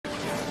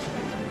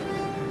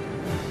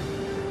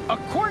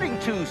According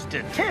to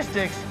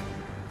statistics,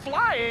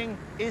 flying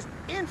is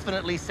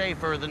infinitely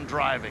safer than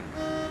driving.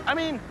 I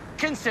mean,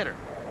 consider,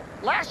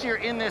 last year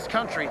in this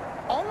country,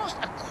 almost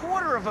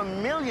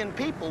 250,000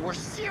 people were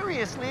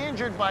seriously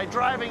injured by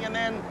driving and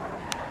then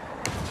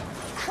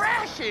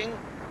crashing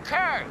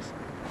cars.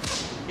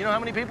 You know how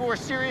many people were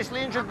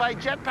seriously injured by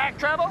jetpack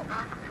travel?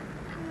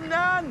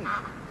 None.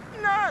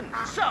 None.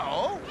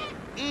 So,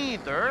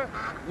 either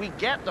we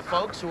get the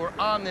folks who are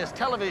on this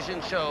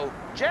television show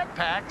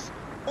jetpacks,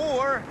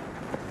 or,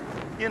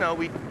 you know,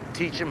 we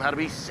teach them how to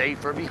be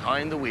safer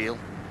behind the wheel.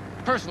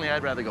 Personally,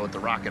 I'd rather go with the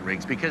rocket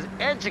rigs because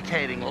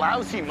educating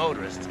lousy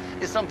motorists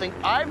is something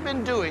I've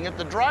been doing at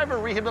the Driver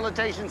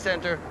Rehabilitation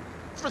Center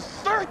for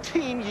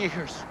 13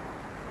 years.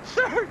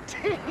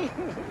 13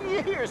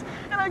 years!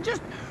 And I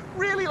just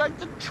really like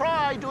to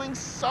try doing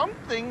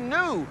something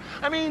new.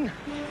 I mean,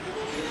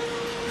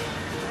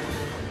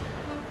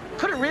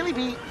 could it really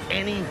be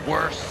any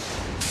worse?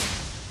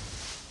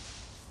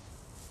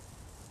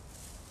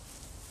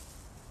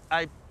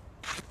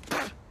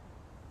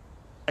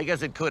 I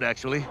guess it could,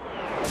 actually.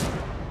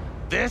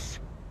 This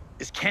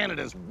is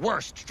Canada's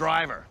worst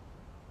driver.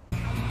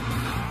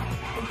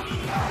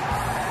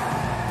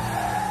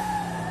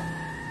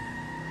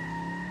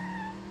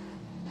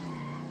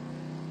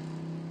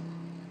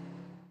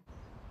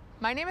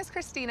 My name is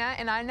Christina,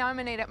 and I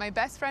nominated my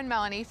best friend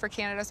Melanie for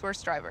Canada's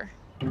worst driver.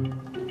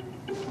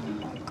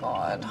 Oh,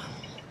 God.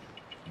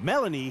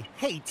 Melanie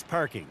hates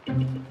parking.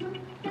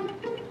 I'm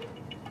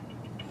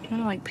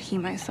gonna, like, pee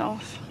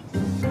myself.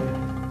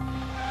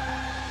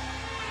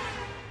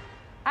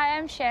 Hi,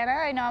 I'm Shanna.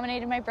 I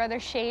nominated my brother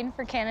Shane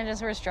for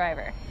Canada's worst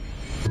driver.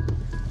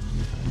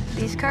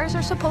 These cars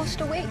are supposed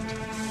to wait.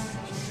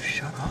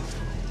 Shut up.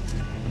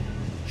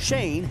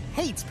 Shane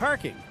hates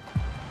parking.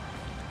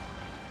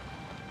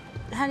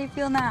 How do you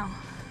feel now?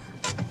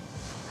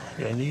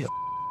 I need a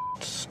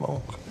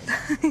smoke.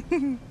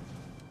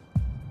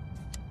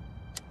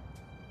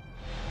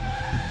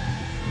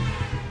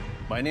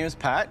 My name is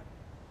Pat.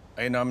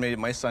 I nominated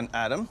my son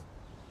Adam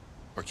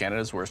for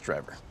Canada's worst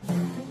driver.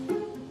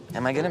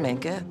 Am I gonna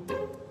make it?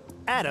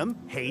 Adam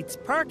hates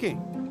parking.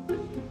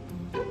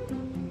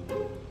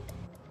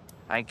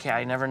 I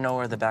never know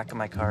where the back of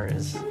my car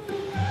is.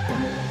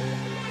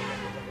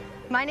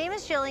 My name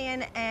is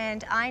Jillian,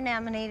 and I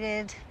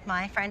nominated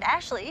my friend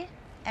Ashley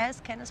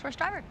as Canada's worst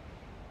driver.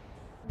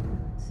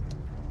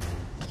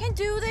 Can't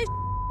do this.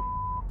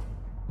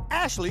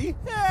 Ashley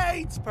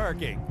hates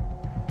parking.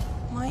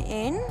 Am I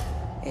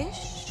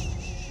in-ish?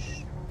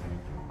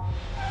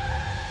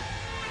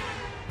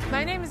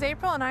 My name is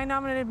April, and I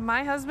nominated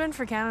my husband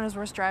for Canada's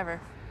worst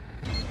driver.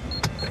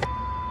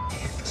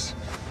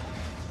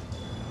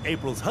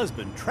 April's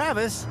husband,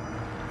 Travis,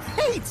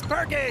 hates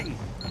parking.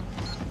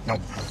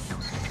 Nope.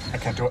 I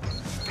can't do it.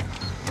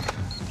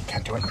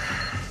 Can't do it.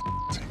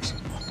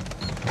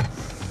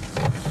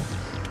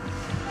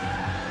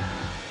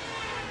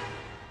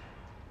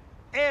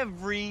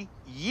 Every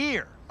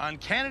year on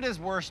Canada's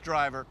Worst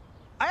Driver,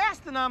 I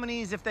ask the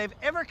nominees if they've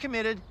ever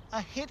committed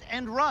a hit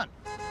and run.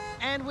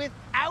 And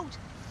without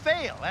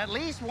fail, at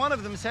least one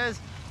of them says,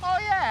 oh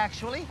yeah,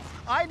 actually,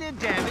 I did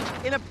damage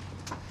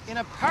in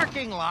a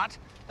parking lot,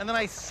 and then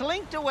I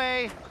slinked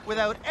away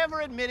without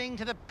ever admitting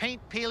to the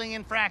paint-peeling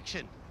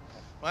infraction.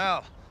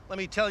 Well, let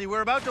me tell you,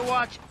 we're about to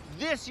watch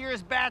this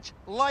year's batch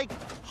like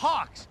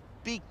hawks,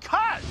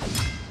 because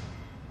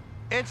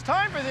it's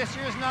time for this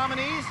year's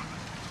nominees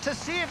to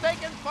see if they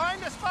can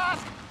find a spot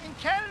in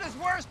Canada's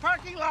worst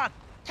parking lot.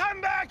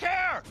 Come back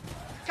here!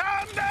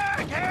 Come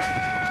back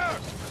here!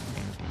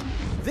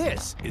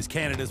 This is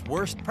Canada's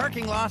worst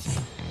parking lot.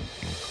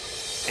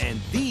 And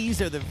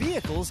these are the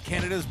vehicles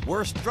Canada's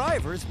worst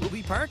drivers will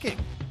be parking.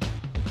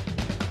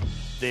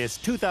 This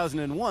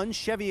 2001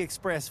 Chevy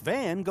Express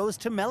van goes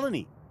to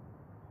Melanie.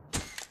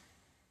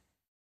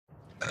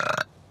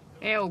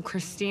 Ew,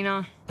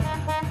 Christina.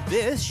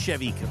 This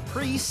Chevy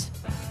Caprice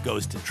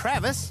goes to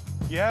Travis.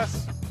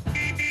 Yes.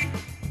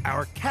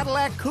 Our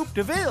Cadillac Coupe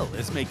de Ville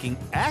is making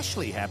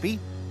Ashley happy.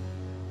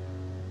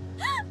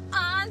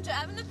 I'm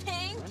driving the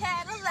pink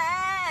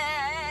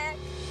Cadillac.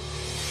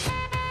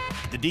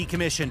 The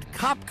decommissioned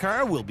cop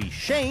car will be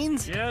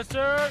Shane's. Yes,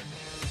 sir.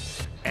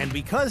 And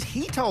because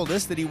he told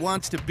us that he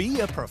wants to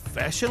be a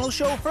professional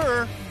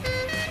chauffeur,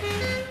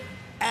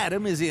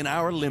 Adam is in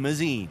our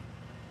limousine.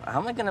 How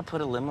am I gonna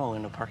put a limo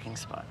in a parking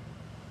spot?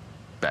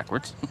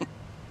 Backwards.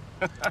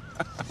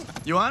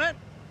 You want it?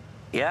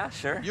 Yeah,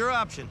 sure. Your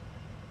option.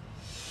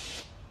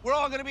 We're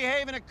all gonna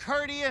behave in a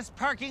courteous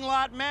parking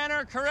lot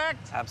manner,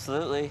 correct?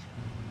 Absolutely.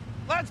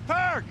 Let's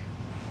park!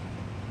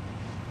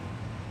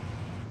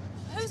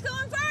 Who's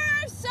going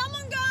first?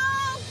 Someone go!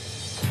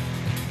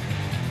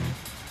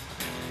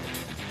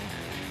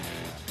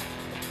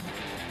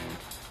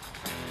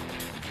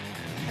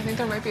 I think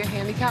there might be a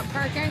handicap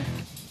parking.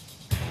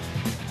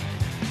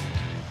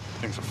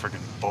 Thing's a friggin'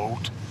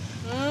 boat.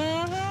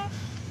 Mm-hmm.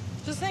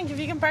 Just think, if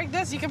you can park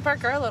this, you can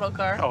park our little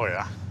car. Oh,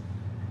 yeah.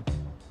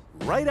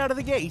 Right out of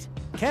the gate,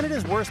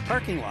 Canada's worst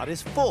parking lot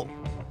is full.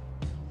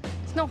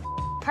 There's no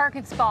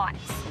parking spots.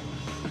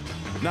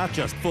 not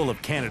just full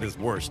of Canada's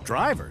worst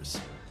drivers.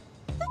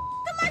 Am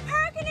I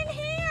parking in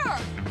here?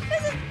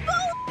 This is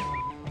bull.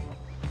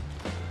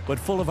 But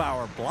full of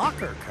our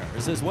blocker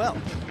cars as well.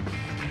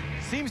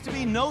 Seems to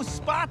be no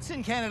spots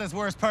in Canada's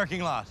worst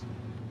parking lot.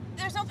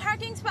 There's no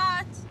parking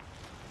spots.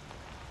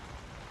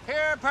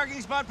 Here,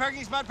 parking spot,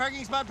 parking spot,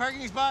 parking spot,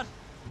 parking spot.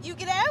 You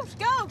get out.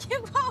 Go.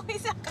 Keep going.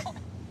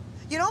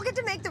 You don't get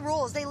to make the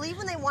rules. They leave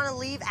when they want to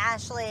leave,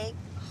 Ashley.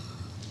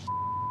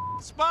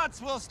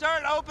 Spots will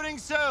start opening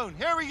soon.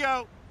 Here we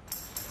go.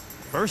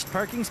 First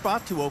parking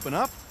spot to open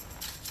up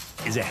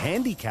is a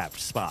handicapped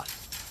spot.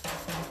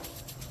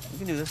 You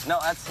can do this. No,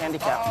 that's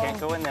handicapped. Can't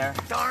go in there.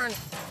 Darn.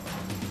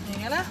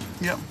 Hannah?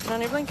 Yep. Put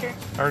on your blinker.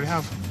 I already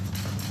have.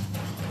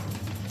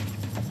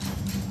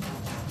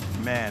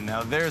 Man,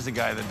 now there's a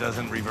guy that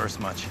doesn't reverse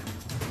much.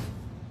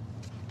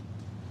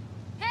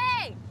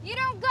 Hey, you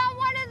don't got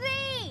one of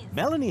these!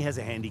 Melanie has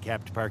a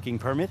handicapped parking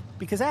permit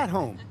because at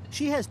home,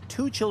 she has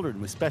 2 children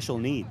with special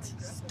needs.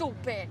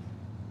 Stupid.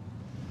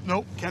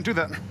 Nope, can't do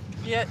that.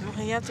 Yeah,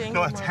 you have to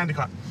No, it's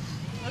handicap.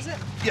 Was it?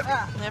 Yep.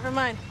 Ah, never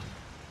mind.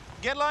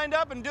 Get lined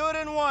up and do it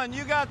in one.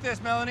 You got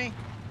this, Melanie.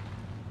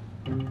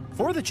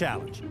 For the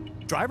challenge,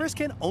 drivers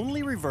can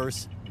only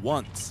reverse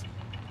once.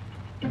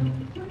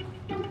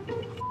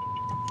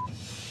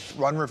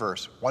 Run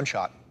reverse, one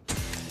shot.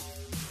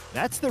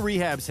 That's the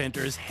rehab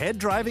center's head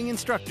driving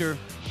instructor,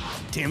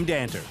 Tim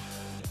Danter.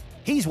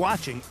 He's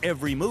watching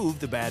every move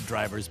the bad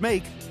drivers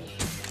make,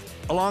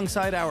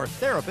 alongside our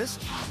therapist,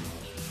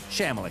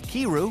 Shamala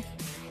Kiru,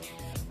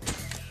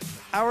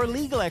 our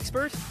legal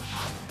expert,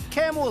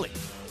 Cam Woolley,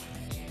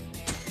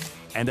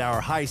 and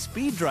our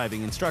high-speed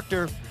driving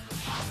instructor,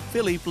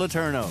 Philippe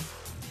Laterno.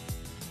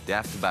 They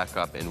have to back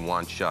up in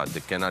one shot. They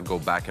cannot go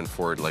back and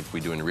forward like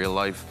we do in real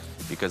life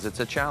because it's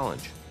a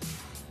challenge.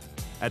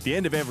 At the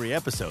end of every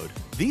episode,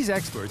 these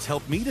experts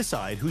help me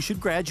decide who should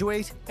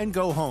graduate and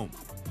go home.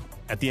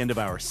 At the end of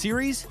our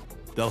series,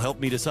 they'll help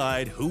me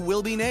decide who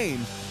will be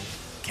named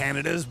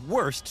Canada's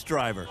worst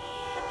driver.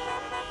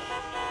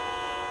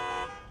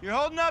 You're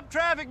holding up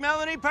traffic,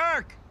 Melanie.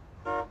 Park.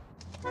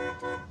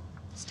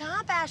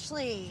 Stop,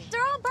 Ashley.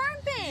 They're all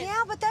bumping.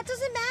 Yeah, but that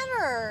doesn't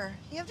matter.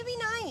 You have to be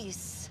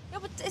nice. Yeah,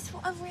 but it's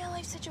a real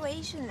life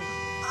situation.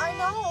 I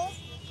know.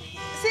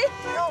 See?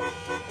 No.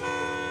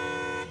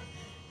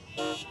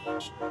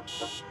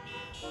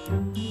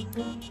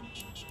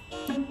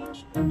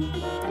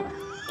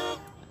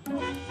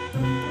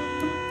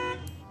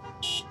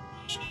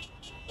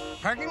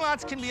 Parking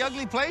lots can be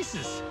ugly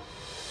places.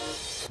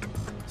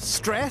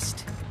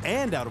 Stressed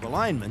and out of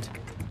alignment,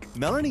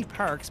 Melanie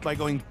parks by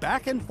going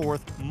back and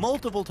forth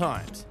multiple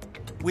times,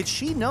 which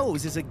she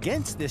knows is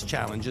against this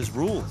challenge's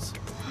rules.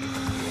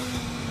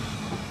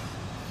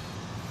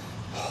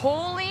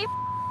 Holy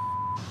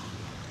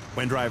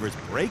When drivers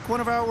break one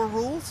of our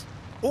rules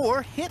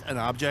or hit an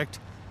object,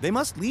 they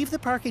must leave the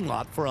parking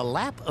lot for a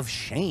lap of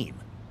shame.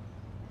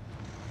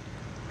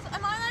 So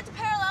am I allowed to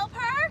parallel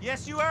park?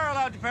 Yes, you are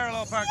allowed to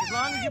parallel park. As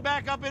long as you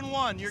back up in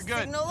one, you're good.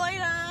 Signal light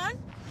on.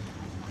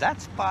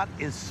 That spot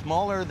is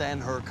smaller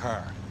than her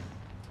car.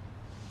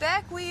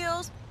 Back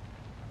wheels.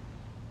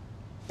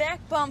 Back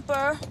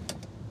bumper.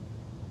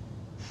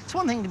 It's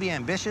one thing to be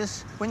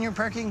ambitious when you're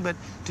parking, but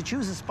to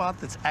choose a spot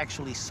that's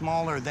actually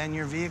smaller than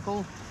your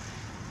vehicle,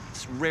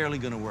 it's rarely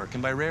going to work.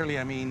 And by rarely,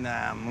 I mean,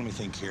 let me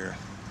think here.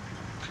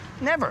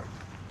 Never.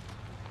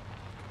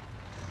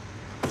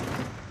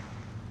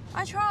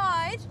 I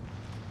tried.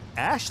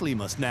 Ashley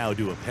must now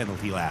do a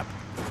penalty lap.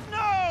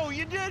 No,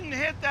 you didn't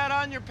hit that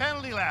on your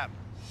penalty lap.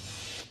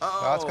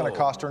 That's going to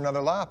cost her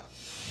another lap.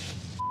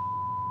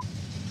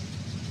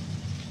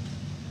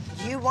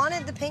 You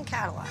wanted the pink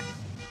Cadillac.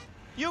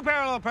 You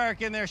parallel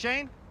park in there,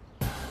 Shane.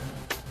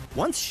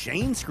 Once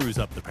Shane screws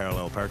up the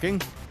parallel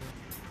parking,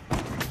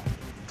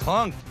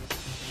 Clunk.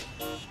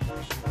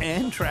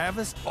 and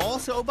Travis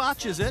also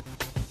botches it,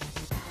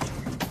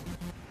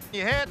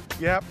 You hit.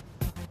 Yep.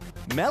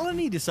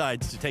 Melanie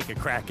decides to take a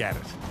crack at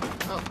it.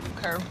 Oh,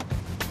 curb.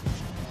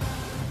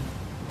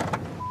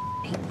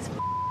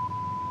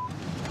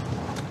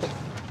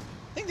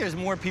 I think there's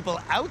more people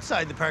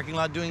outside the parking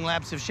lot doing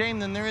laps of shame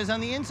than there is on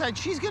the inside.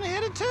 She's gonna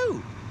hit it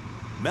too.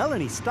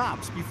 Melanie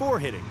stops before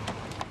hitting,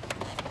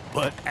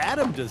 but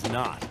Adam does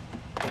not.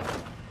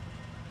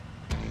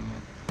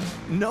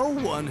 No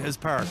one has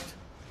parked,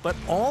 but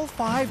all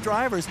 5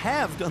 drivers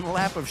have done a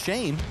lap of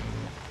shame.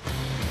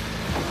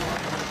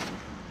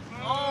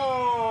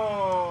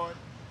 Oh!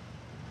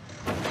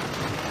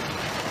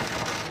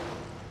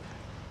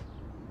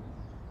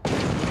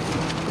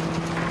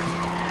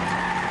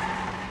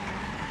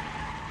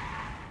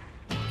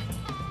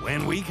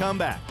 When we come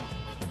back,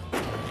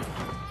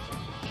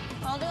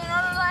 I'll do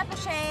another lap of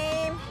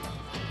shame.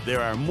 there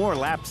are more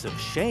laps of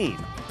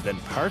shame than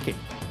parking.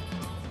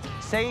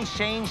 Say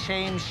Shane,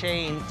 Shane,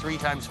 Shane 3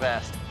 times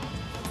fast.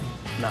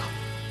 No.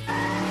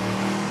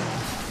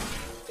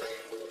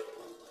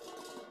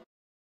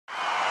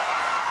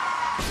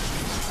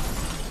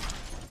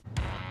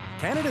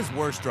 Canada's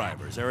worst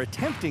drivers are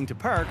attempting to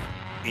park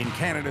in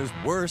Canada's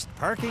worst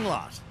parking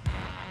lot.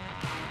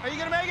 Are you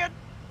gonna make it?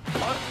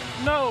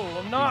 No,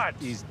 I'm not.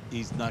 He's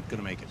not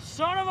gonna make it.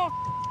 Son of a...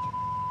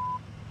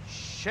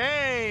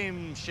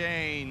 Shame,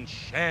 Shane,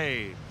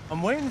 shame.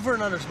 I'm waiting for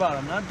another spot.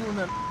 I'm not doing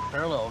that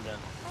parallel again.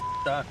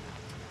 That.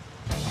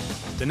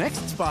 The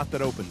next spot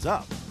that opens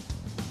up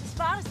The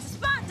spot is the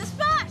spot, the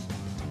spot!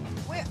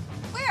 Where?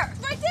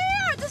 It's right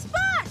there, the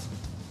spot!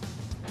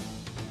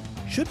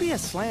 should be a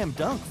slam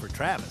dunk for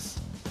Travis.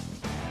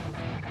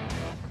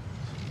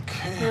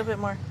 A little bit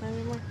more,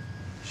 maybe more.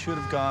 Should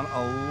have gone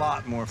a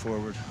lot more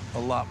forward, a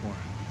lot more.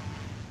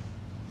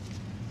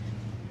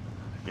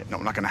 Yeah, no,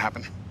 not gonna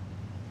happen.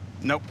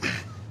 Nope.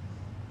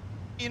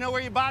 You know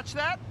where you botched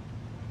that?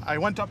 I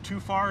went up too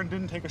far and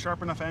didn't take a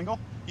sharp enough angle.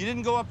 You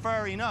didn't go up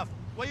far enough.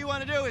 What you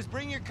want to do is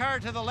bring your car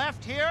to the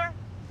left here.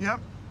 Yep.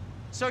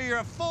 So you're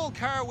a full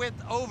car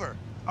width over.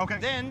 Okay.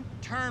 Then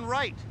turn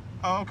right.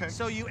 Oh, okay.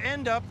 So you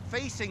end up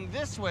facing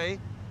this way,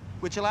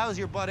 which allows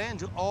your butt end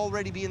to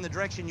already be in the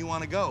direction you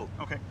want to go.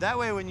 Okay. That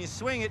way, when you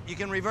swing it, you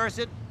can reverse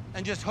it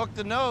and just hook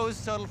the nose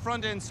so it'll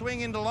front end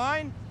swing into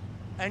line,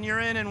 and you're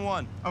in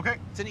one. Okay.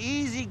 It's an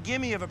easy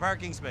gimme of a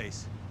parking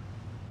space.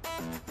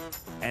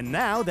 And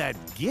now that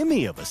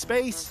gimme of a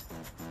space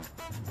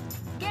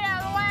Get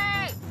out of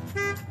the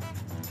way!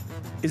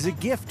 is a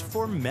gift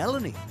for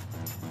Melanie.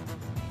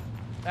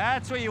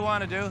 That's what you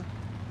want to do.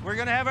 We're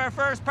gonna have our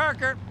first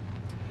parker.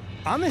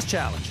 On this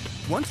challenge,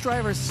 once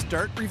drivers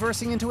start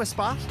reversing into a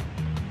spot,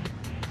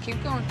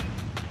 Keep going.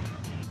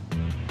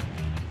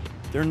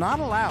 they're not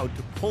allowed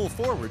to pull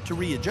forward to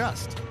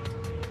readjust.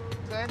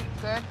 Good,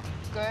 good,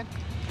 good.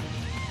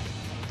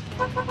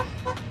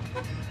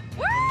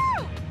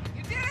 Woo!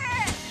 You did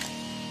it!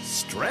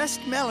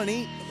 Stressed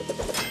Melanie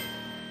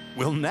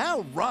will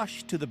now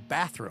rush to the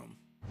bathroom.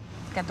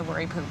 Got the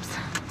worry poops.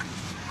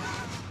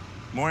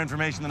 More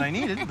information than I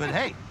needed, but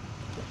hey.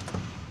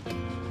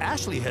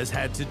 Ashley has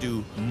had to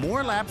do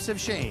more laps of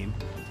Shane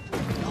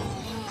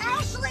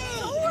Ashley!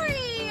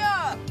 Hurry!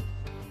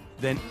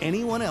 than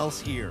anyone else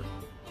here.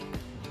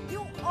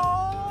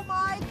 Oh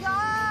my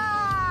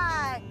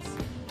God!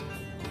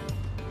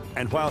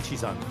 And while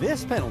she's on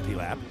this penalty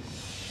lap,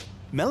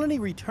 Melanie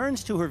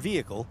returns to her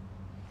vehicle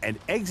and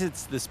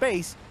exits the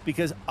space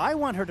because I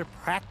want her to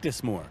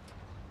practice more.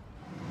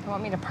 You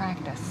want me to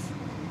practice?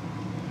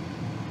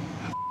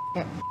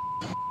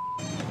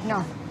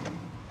 No.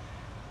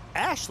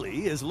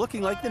 Ashley is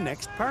looking like the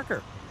next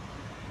Parker.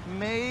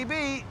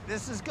 Maybe.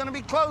 This is gonna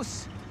be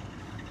close.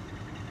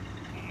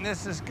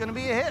 This is gonna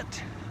be a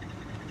hit.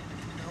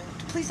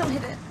 Please don't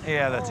hit it.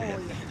 Yeah, that's a hit.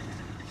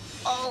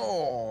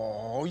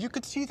 Oh, you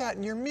could see that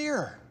in your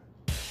mirror.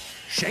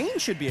 Shane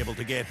should be able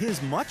to get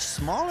his much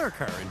smaller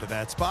car into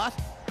that spot,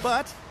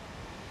 but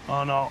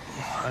Oh, no.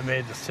 I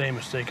made the same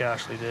mistake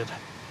Ashley did.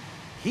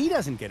 he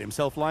doesn't get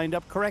himself lined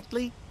up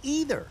correctly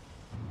either.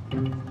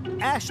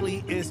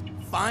 Ashley is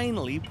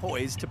finally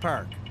poised to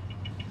park.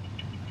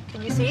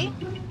 Can you see?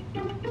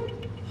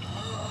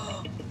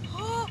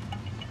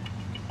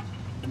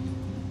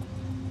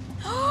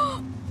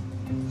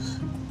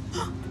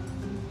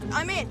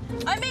 I'm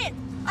in.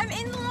 I'm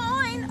in the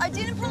line. I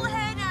didn't pull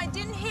ahead and I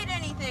didn't hit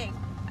anything.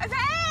 I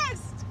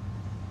passed!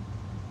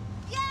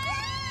 Yay!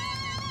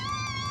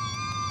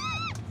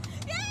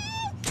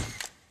 Yay!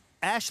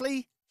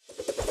 Ashley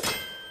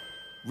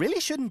really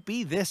shouldn't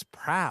be this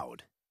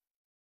proud.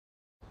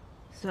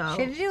 So.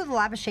 She had to do the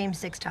lap of shame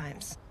 6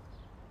 times.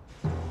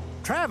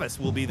 Travis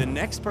will be the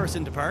next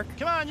person to park.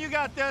 Come on, you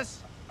got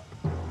this.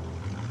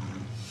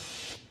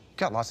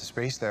 Got lots of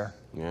space there.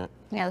 Yeah.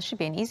 Yeah, this should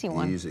be an easy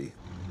one. Easy.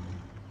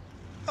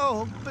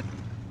 Oh, but...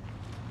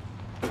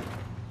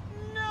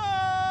 No!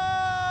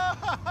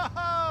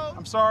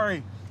 I'm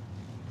sorry.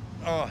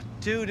 Oh,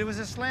 dude, it was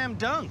a slam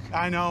dunk.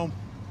 I know.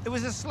 It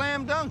was a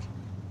slam dunk.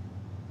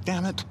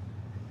 Damn it.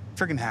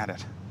 Friggin' had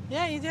it.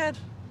 Yeah, you did.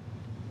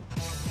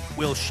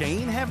 Will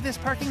Shane have this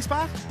parking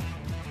spot?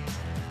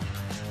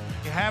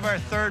 You have our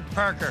third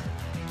Parker.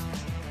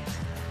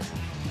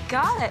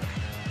 Got it.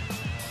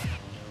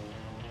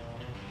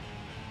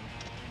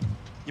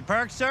 You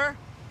parked, sir?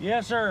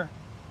 Yes, sir.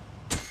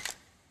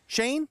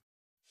 Shane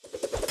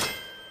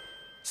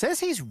says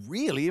he's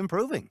really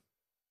improving.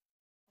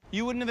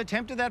 You wouldn't have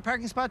attempted that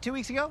parking spot 2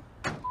 weeks ago?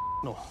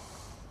 No.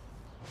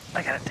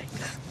 I gotta take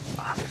this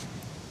off.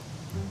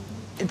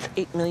 It's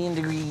 8 million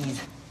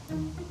degrees.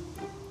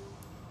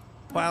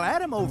 While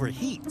Adam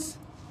overheats,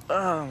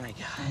 Oh my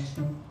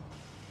God.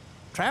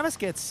 Travis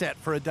gets set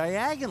for a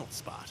diagonal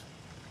spot.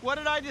 What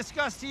did I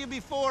discuss to you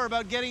before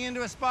about getting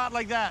into a spot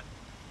like that?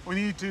 We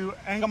need to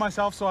angle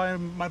myself so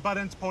my butt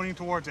end's pointing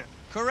towards it.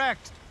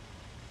 Correct.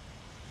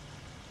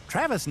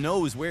 Travis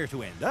knows where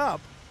to end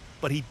up,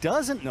 but he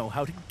doesn't know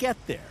how to get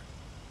there.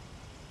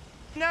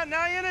 Now I'm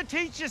gonna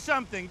teach you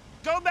something.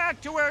 Go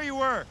back to where you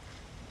were.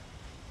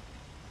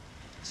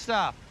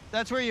 Stop.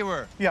 That's where you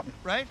were. Yep.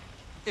 Right?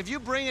 If you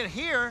bring it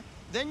here,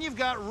 then you've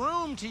got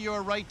room to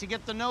your right to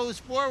get the nose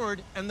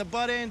forward and the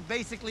butt end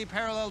basically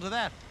parallel to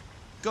that.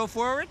 Go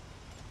forward.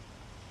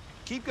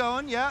 Keep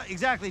going. Yeah,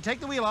 exactly. Take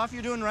the wheel off.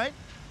 You're doing right.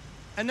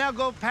 And now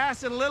go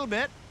past it a little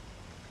bit.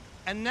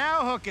 And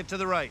now hook it to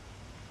the right.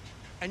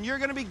 And you're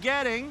going to be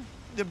getting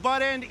the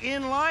butt end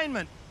in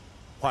alignment.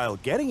 While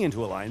getting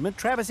into alignment,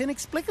 Travis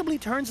inexplicably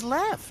turns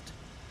left.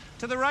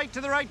 To the right,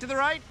 to the right, to the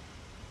right.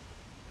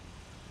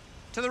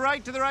 To the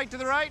right, to the right, to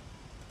the right.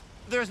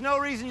 There's no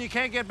reason you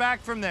can't get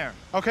back from there.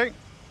 Okay.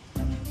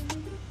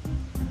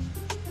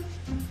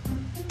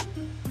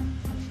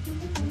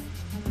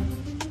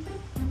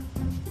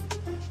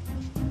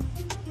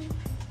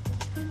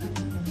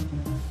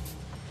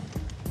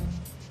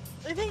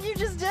 I think you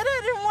just did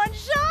it in one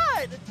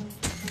shot.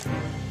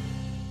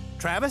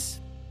 Travis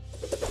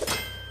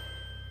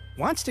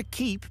wants to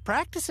keep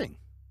practicing.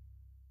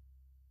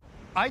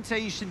 I'd say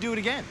you should do it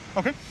again.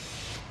 Okay.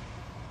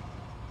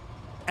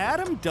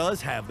 Adam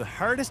does have the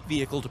hardest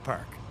vehicle to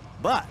park,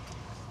 but...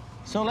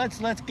 So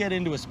let's get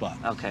into a spot.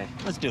 Okay.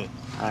 Let's do it.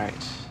 All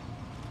right.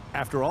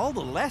 After all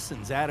the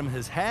lessons Adam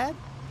has had...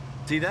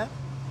 See that?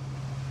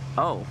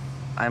 Oh,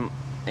 I'm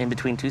in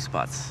between two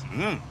spots.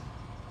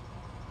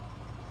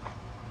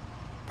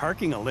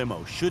 Parking a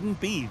limo shouldn't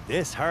be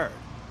this hard.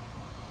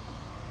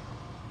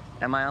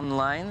 Am I on the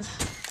lines?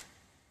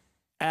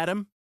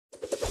 Adam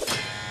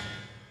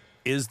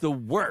is the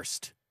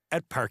worst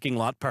at parking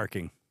lot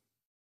parking.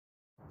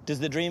 Does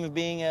the dream of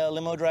being a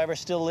limo driver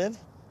still live?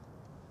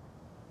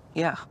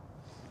 Yeah.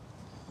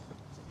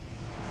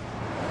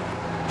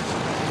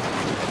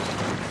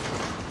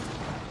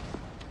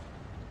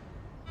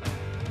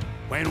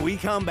 When we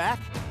come back,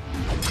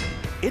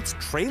 it's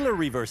trailer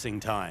reversing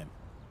time.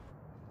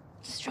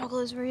 Struggle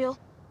is real.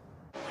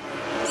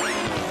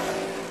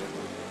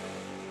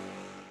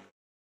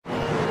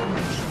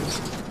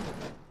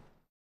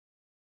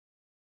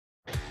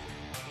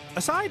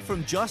 Aside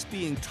from just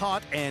being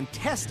taught and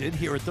tested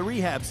here at the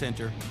rehab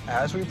center,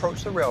 As we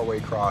approach the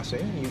railway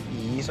crossing, you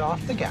ease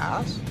off the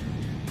gas.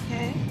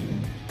 Okay.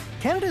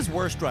 Canada's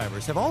worst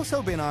drivers have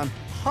also been on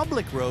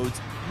public roads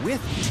with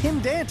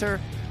Tim Danter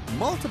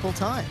multiple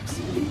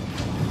times.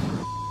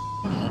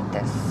 I hate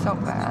this so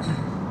bad.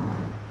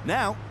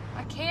 Now,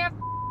 I can't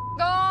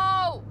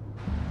go!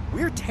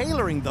 we're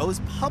tailoring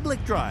those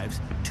public drives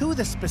to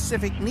the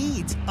specific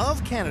needs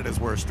of Canada's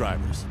worst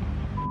drivers.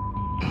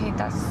 I hate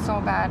that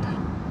so bad.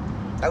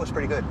 That was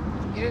pretty good.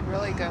 You did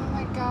really good. Oh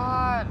my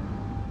God.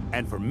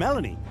 And for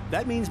Melanie,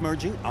 that means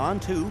merging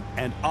onto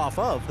and off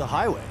of the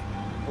highway.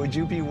 Would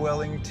you be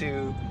willing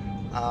to,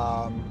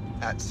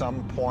 at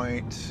some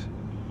point,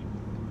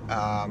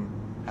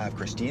 have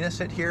Christina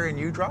sit here and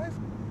you drive?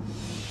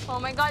 Oh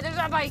my God, there's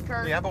a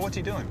biker. Yeah, but what's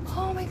he doing?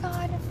 Oh my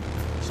God.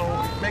 So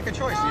make a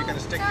choice. Are you going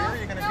to stick here or are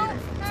you going to beat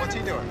him? What's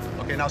he doing?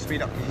 Okay, now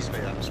speed up. He's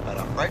sped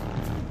up, right?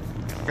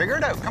 Figure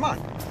it out. Come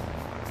on.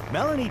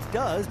 Melanie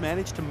does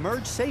manage to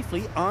merge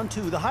safely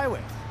onto the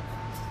highway.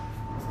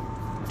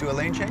 Do a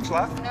lane change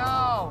left.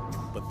 No.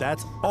 But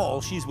that's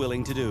all she's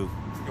willing to do.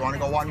 You want to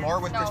go one more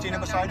with Christina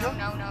beside you?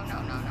 No.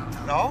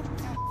 No?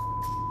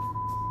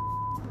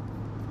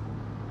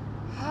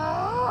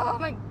 Oh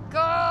my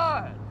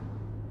God.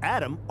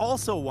 Adam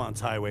also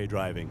wants highway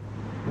driving.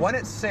 When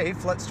it's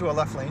safe, let's do a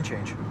left lane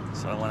change.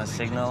 So I want to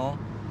signal,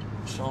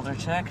 shoulder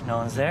check, no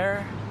one's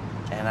there,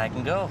 and I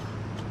can go.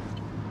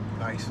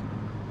 Nice.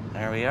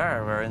 There we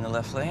are, we're in the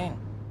left lane.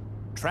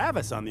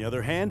 Travis, on the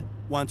other hand,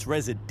 wants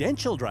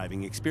residential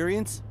driving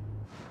experience.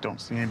 Don't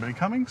see anybody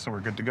coming, so we're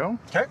good to go.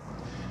 Okay.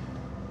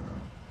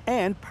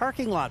 And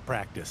parking lot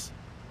practice.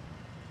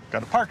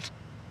 Got it parked.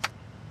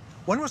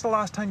 When was the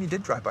last time you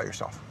did drive by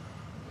yourself?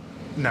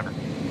 Never.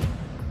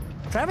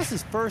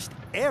 Travis's first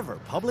ever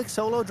public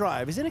solo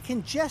drive is in a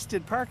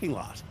congested parking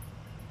lot.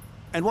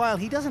 And while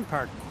he doesn't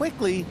park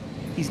quickly,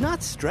 he's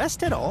not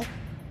stressed at all.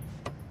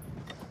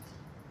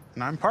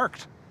 And I'm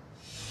parked.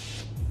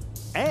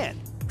 And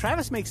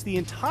Travis makes the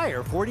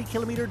entire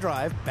 40-kilometer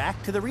drive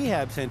back to the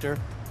rehab center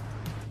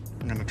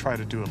I'm going to try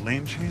to do a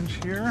lane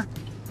change here.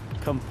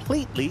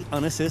 completely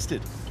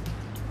unassisted.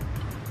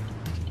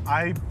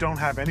 I don't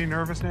have any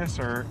nervousness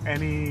or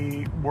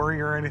any worry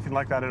or anything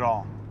like that at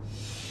all.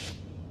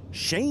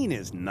 Shane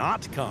is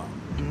not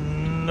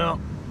calm. No.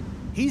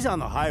 He's on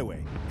the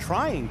highway,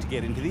 trying to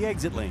get into the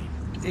exit lane.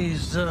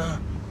 He's,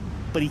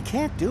 But he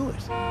can't do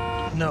it.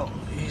 no,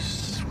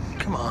 he's...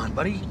 Come on,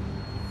 buddy.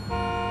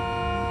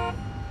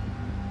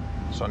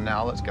 So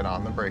now let's get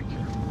on the brake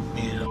here.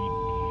 He's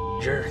a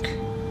jerk.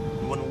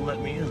 He wouldn't let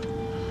me in.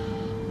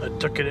 I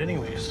took it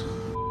anyways.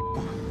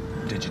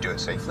 Did you do it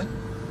safely?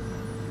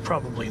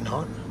 Probably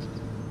not.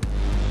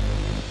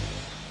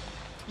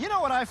 You know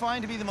what I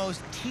find to be the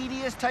most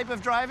tedious type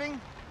of driving?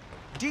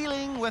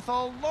 Dealing with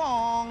a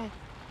long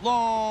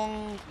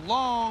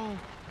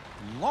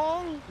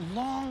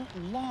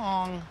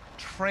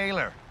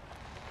trailer.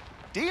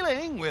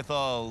 Dealing with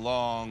a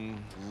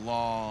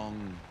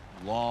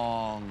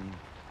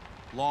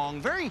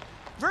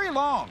very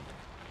long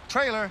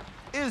trailer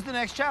is the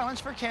next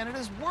challenge for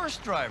Canada's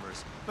worst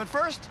drivers. But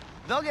first,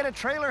 they'll get a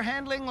trailer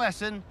handling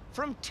lesson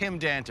from Tim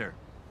Danter.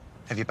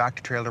 Have you backed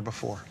a trailer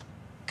before?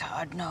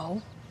 God,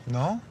 no.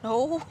 No?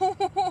 No.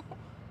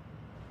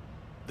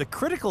 The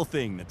critical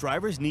thing that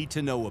drivers need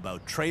to know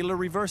about trailer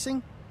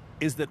reversing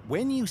is that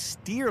when you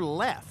steer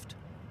left,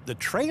 the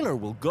trailer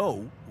will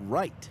go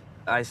right.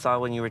 I saw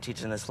when you were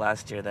teaching this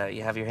last year that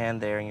you have your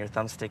hand there and your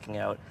thumb sticking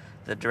out.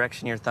 The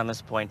direction your thumb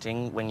is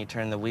pointing when you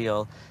turn the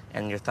wheel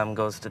and your thumb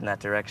goes in that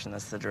direction,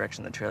 that's the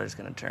direction the trailer's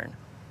going to turn.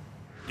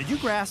 Did you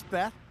grasp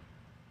that?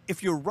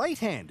 If your right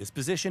hand is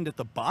positioned at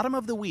the bottom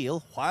of the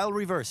wheel while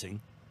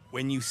reversing,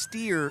 when you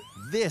steer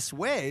this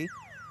way,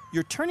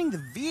 you're turning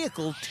the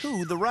vehicle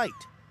to the right,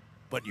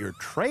 but your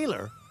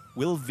trailer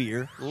will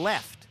veer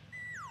left,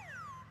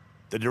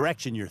 the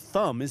direction your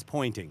thumb is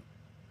pointing.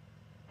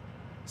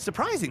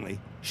 Surprisingly,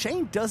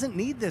 Shane doesn't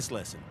need this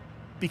lesson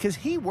because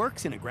he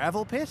works in a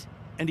gravel pit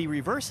and he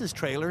reverses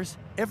trailers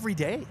every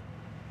day.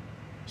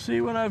 See,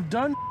 when I've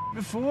done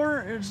before,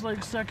 it's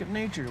like second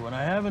nature. When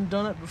I haven't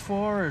done it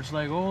before, it's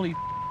like, holy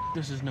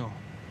this is new.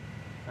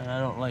 And I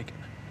don't like it.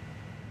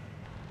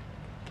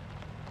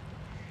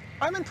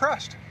 I'm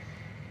impressed.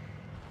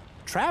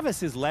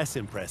 Travis is less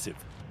impressive.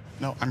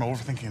 No, I'm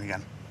overthinking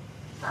again.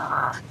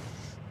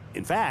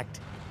 In fact,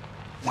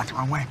 went the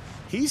wrong way.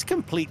 He's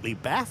completely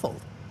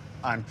baffled.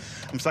 I'm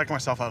psyching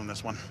myself out on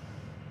this one.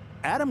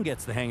 Adam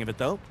gets the hang of it,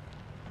 though.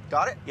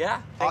 Got it?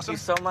 Yeah, thank awesome. you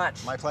so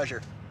much. My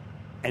pleasure.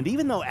 And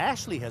even though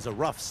Ashley has a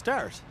rough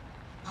start,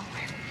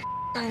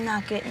 I'm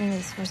not getting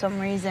this for some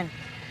reason.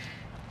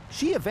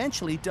 she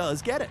eventually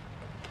does get it.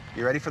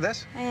 You ready for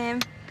this? I am.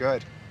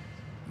 Good.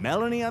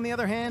 Melanie, on the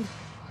other hand,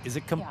 is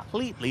a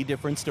completely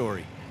different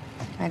story.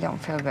 I don't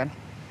feel good.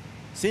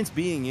 Since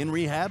being in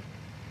rehab,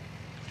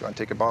 Do you want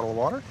to take a bottle of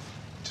water?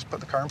 Just put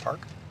the car in park.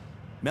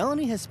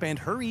 Melanie has spent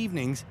her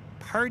evenings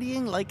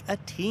partying like a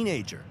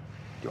teenager.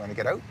 Do you want to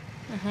get out?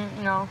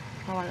 No,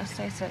 I want to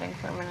stay sitting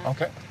for a minute.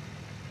 Okay.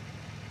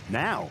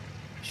 Now,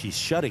 she's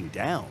shutting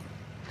down.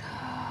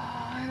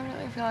 I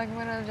really feel like I'm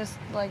gonna just,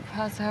 like,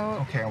 pass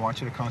out. Okay, I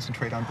want you to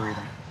concentrate on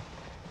breathing.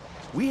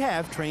 We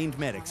have trained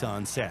medics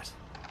on set.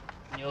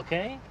 You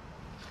okay?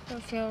 I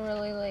feel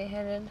really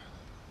lightheaded.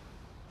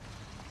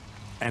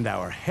 And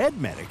our head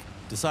medic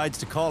decides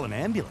to call an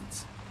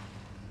ambulance.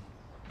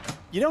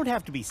 You don't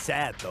have to be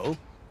sad, though,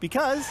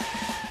 because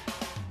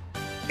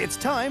it's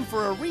time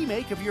for a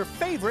remake of your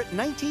favorite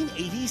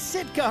 1980s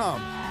sitcom,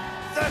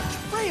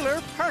 The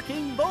Trailer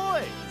Parking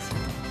Boys.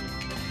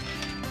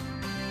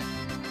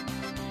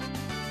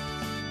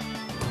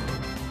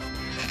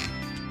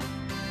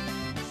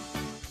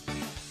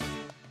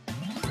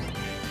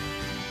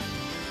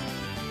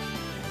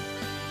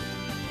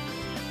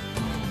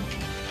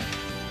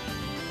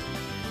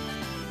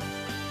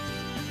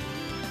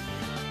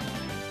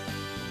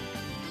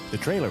 The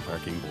Trailer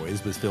Parking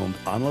Boys was filmed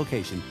on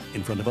location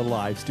in front of a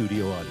live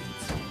studio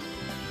audience.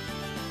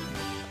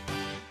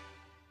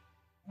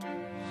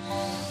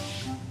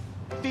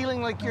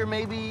 Feeling like you're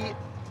maybe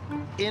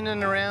in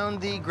and around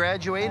the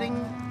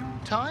graduating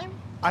time?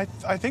 I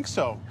think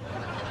so.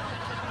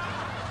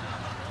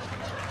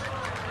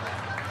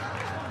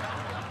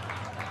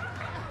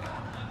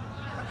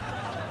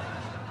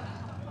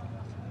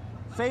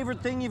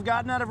 Favorite thing you've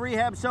gotten out of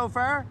rehab so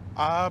far?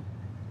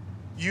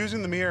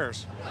 Using the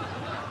mirrors.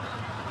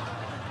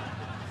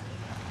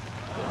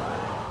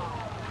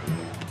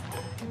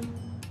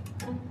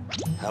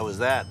 How was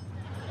that?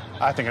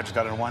 I think I just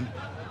got it in one.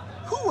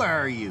 Who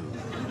are you?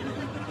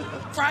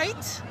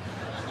 Right?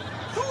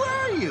 Who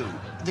are you?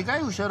 The guy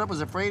who showed up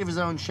was afraid of his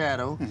own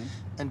shadow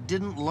and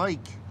didn't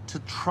like to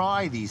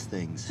try these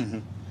things.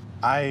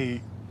 I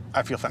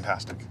feel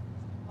fantastic.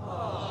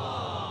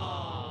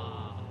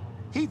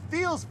 He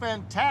feels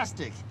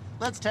fantastic.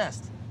 Let's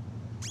test.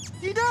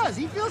 He does.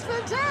 He feels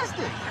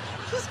fantastic.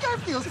 This guy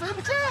feels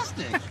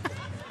fantastic.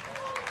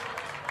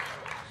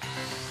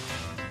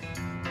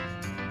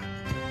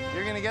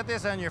 You're gonna get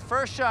this on your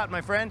first shot,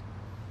 my friend.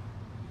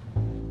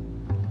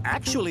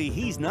 Actually,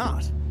 he's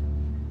not.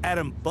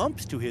 Adam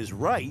bumps to his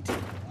right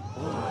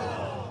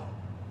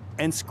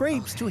and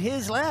scrapes to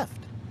his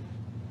left.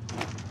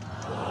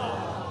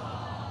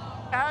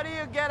 How do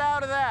you get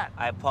out of that?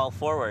 I pull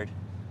forward.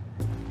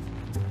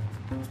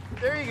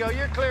 There you go.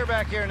 You're clear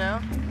back here now.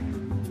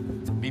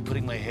 Me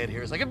putting my head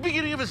here is like a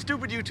beginning of a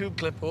stupid YouTube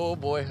clip. Oh,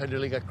 boy, I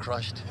nearly got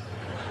crushed.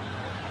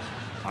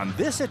 On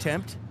this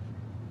attempt,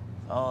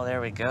 Oh,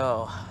 there we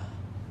go.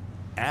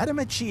 Adam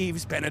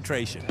achieves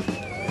penetration.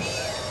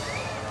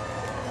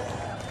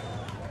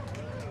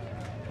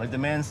 Like the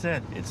man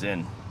said, it's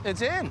in.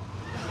 It's in.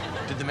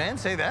 Did the man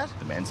say that?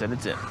 The man said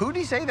it's in. Who'd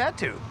he say that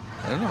to?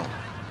 I don't know.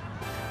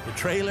 The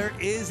trailer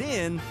is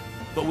in,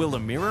 but will the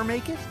mirror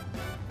make it?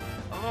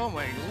 Oh,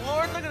 my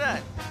Lord, look at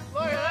that.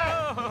 Look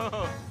at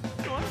that.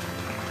 Come on.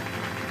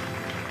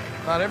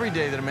 Not every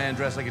day that a man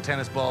dressed like a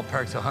tennis ball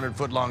parks a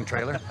 100-foot-long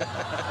trailer.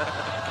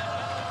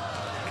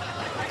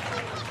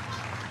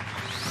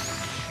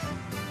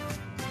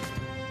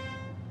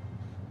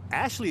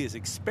 Ashley is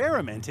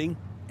experimenting,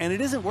 and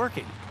it isn't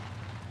working.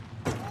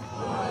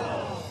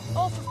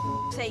 Oh,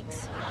 for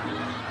sakes.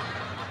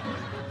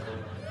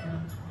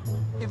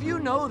 If you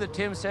know that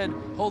Tim said,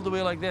 hold the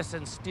wheel like this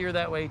and steer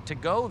that way to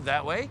go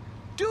that way,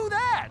 do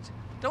that.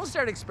 Don't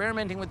start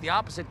experimenting with the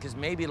opposite because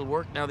maybe it'll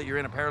work now that you're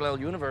in a parallel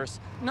universe.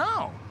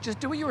 No, just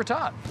do what you were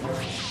taught.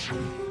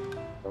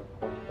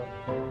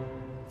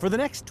 For the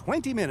next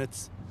 20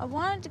 minutes, I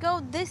wanted to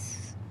go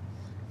this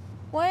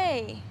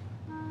way.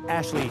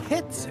 Ashley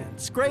hits and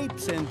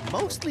scrapes and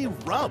mostly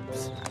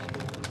rubs.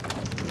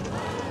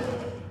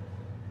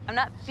 I'm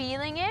not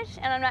feeling it,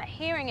 and I'm not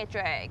hearing it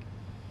drag.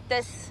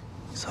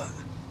 So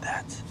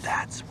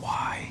that's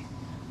why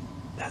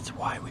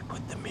we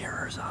put the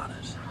mirrors on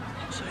it,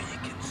 so you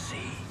can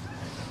see.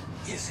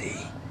 You see?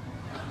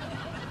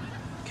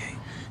 Okay.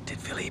 Did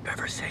Philippe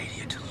ever say to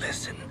you to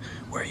listen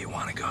where you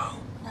want to go?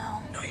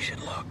 No. No, you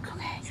should look.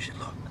 Okay. You should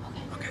look.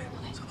 Okay.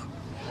 So look.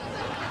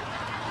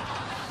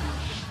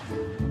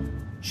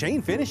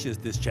 Shane finishes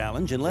this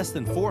challenge in less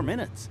than 4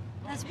 minutes.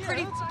 That's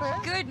pretty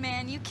good,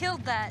 man. You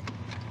killed that.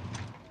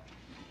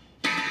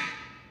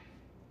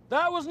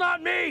 That was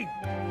not me!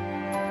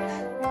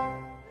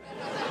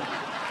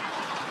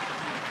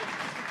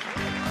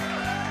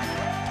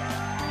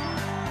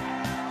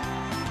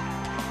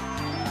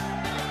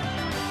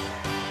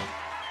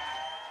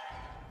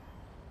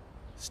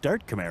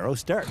 Start, Camaro,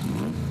 start.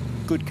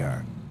 Good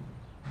car.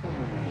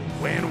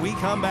 When we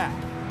come back,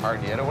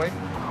 Hard getaway.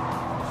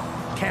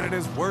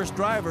 Canada's worst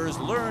drivers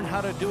learn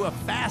how to do a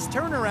fast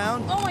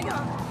turnaround Oh my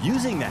God.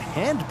 using the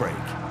handbrake.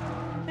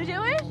 I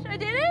do it? I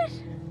did it?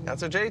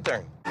 That's a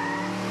J-turn.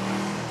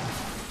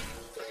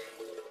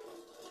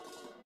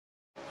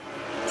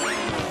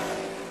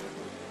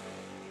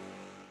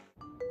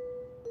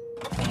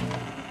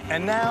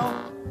 And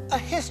now, a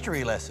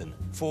history lesson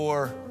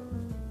for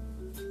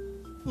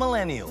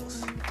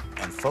millennials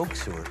and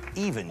folks who are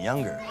even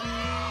younger.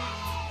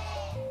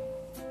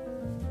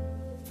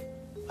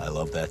 I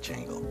love that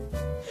jingle.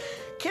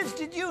 Kids,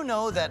 did you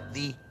know that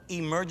the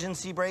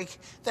emergency brake,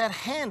 that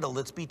handle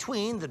that's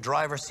between the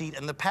driver's seat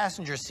and the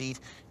passenger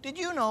seat, did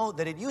you know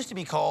that it used to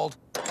be called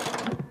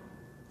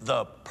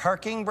the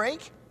parking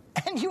brake?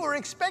 And you were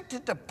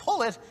expected to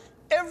pull it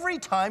every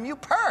time you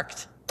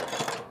parked.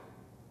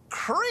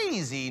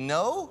 Crazy,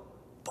 no?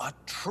 But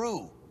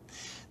true.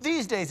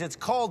 These days, it's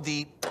called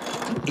the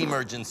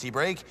emergency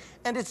brake,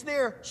 and it's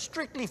there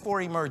strictly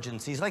for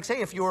emergencies. Like,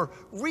 say, if your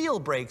real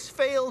brakes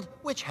failed,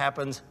 which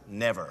happens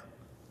never.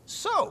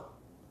 So,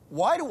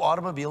 why do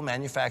automobile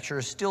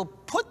manufacturers still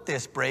put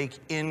this brake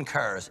in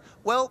cars?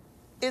 Well,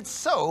 it's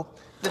so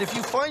that if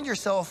you find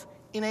yourself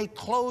in a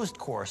closed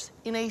course,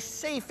 in a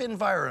safe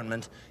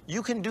environment,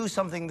 you can do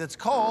something that's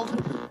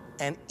called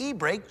an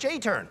e-brake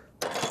J-turn.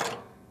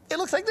 It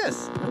looks like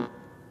this.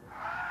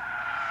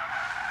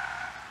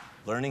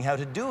 Learning how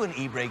to do an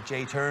e-brake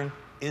J-turn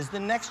is the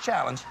next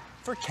challenge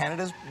for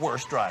Canada's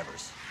worst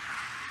drivers.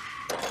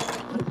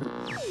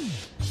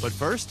 But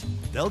first,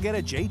 they'll get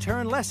a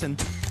J-turn lesson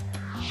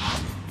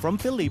from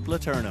Philippe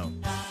Letourneau.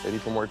 Ready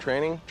for more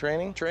training?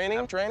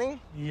 Training?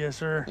 Yes,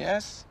 sir.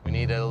 Yes. We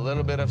need a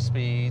little bit of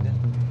speed.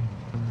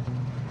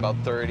 About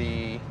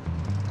 30,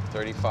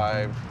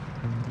 35.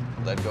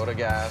 Let go to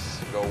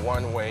gas. Go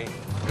one way.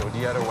 Go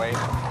the other way.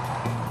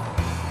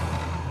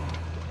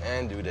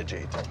 And do the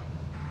J-turn.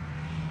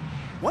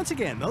 Once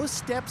again, those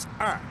steps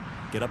are: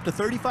 get up to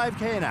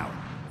 35 an hour,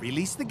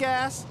 release the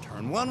gas,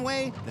 turn one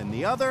way, then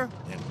the other,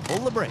 then pull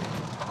the brake.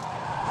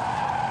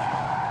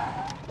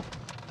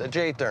 The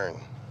J-turn.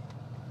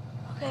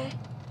 Okay.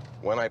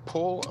 When I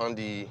pull on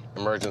the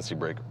emergency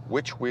brake,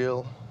 which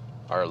wheel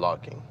are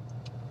locking?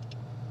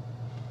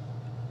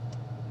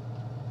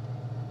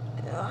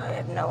 I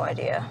have no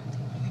idea.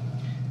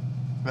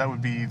 That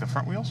would be the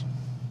front wheels?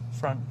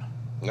 Front.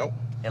 Nope.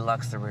 It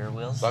locks the rear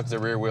wheels? Locks the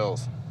rear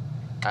wheels.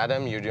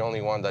 Adam, you're the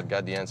only one that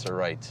got the answer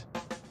right.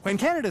 When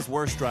Canada's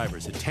worst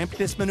drivers attempt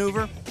this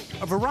maneuver,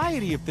 a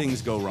variety of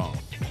things go wrong.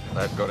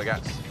 Let go to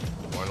gas.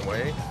 One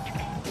way.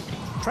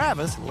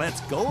 Travis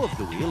lets go of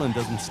the wheel and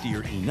doesn't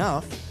steer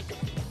enough.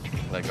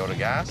 Let go to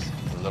gas.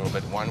 A little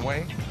bit one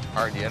way.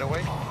 Hard the other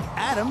way.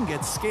 Adam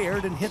gets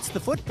scared and hits the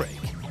foot brake.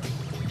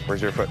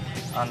 Where's your foot?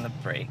 On the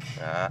brake.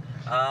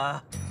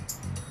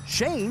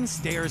 Shane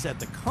stares at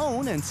the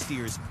cone and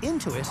steers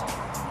into it.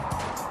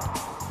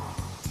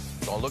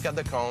 Don't look at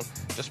the cone.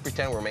 Just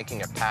pretend we're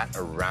making a path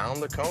around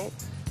the cone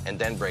and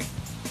then brake.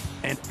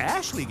 And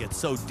Ashley gets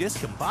so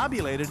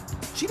discombobulated,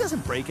 she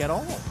doesn't brake at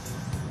all.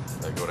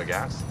 Let go to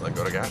gas. Let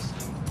go to gas.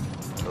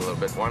 A little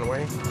bit one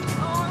way.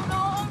 Oh, no,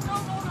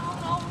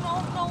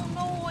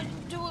 I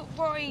didn't do it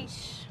right.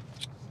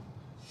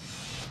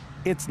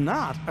 It's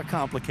not a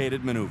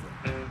complicated maneuver,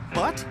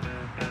 but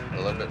A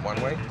little bit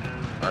one way.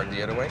 Hard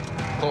the other way.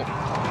 Pull.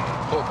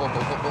 Pull, pull,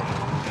 pull, pull, pull.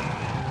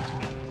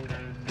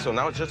 So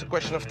now it's just a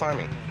question of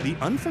timing. the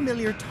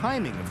unfamiliar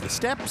timing of the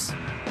steps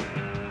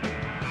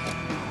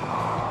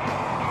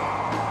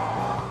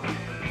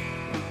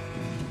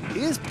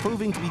is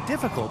proving to be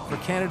difficult for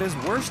Canada's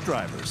worst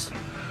drivers.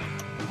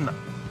 No.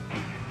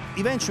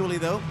 Eventually,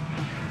 though,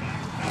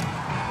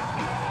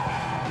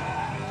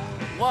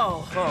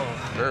 Whoa.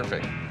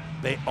 Perfect.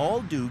 they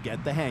all do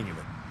get the hang of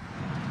it.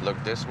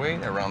 Look this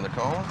way, around the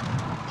cone.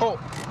 Pull.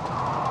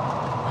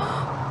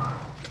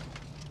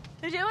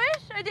 I do it?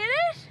 I did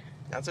it?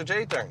 That's a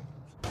J-turn.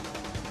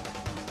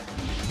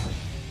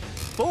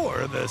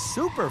 For the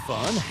super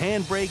fun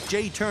handbrake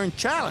J-turn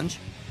challenge,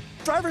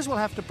 drivers will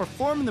have to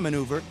perform the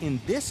maneuver in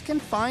this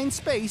confined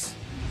space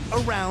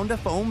around a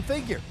foam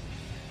figure.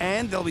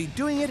 And they'll be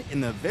doing it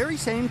in the very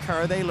same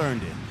car they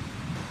learned in,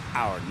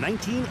 our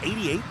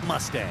 1988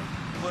 Mustang.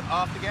 Foot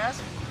off the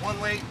gas,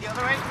 one way, the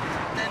other way,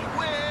 then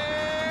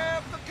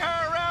whip the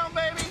car around,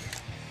 baby.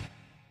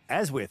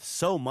 As with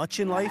so much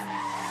in life,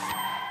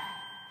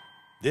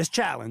 this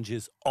challenge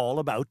is all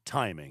about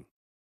timing.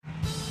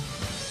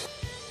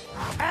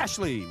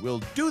 Ashley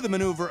will do the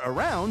maneuver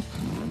around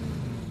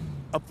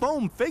a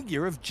foam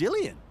figure of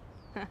Jillian.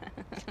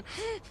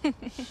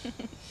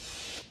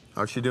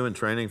 How's she doing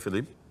training,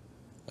 Philippe?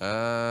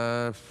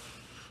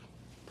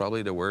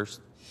 Probably the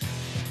worst.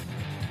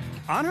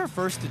 On her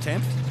first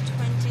attempt,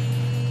 20.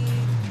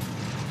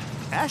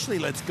 Ashley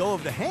lets go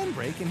of the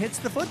handbrake and hits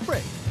the foot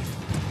brake.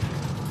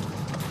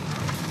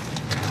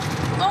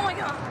 Oh my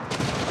God. What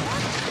the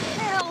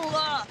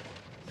hell?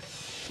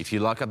 If you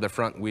lock up the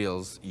front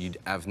wheels, you'd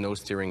have no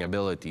steering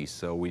ability.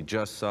 So we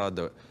just saw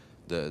the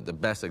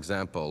best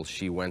example.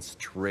 She went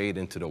straight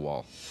into the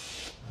wall.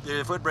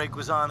 The foot brake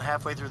was on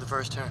halfway through the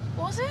first turn.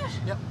 Was it?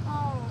 Yep.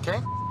 Oh. Okay.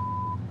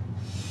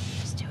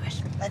 Let's do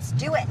it. Let's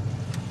do it.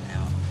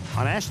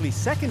 On Ashley's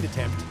second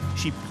attempt,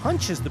 she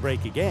punches the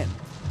brake again.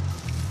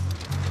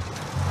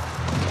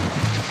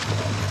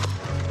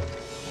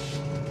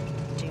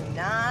 Do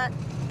not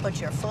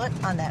put your foot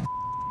on that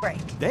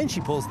brake. Then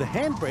she pulls the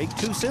handbrake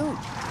too soon.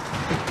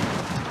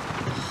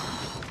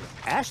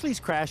 Ashley's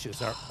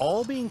crashes are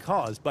all being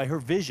caused by her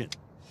vision.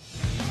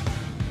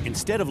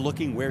 Instead of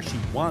looking where she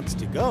wants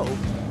to go,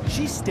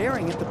 she's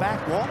staring at the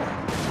back wall.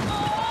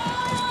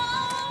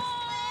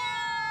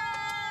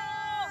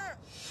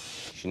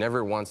 She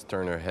never once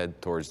turned her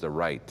head towards the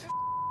right.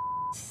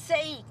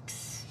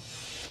 Sakes.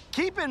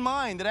 Keep in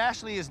mind that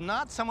Ashley is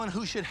not someone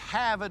who should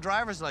have a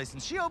driver's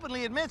license. She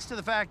openly admits to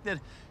the fact that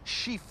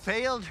she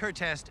failed her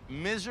test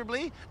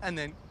miserably and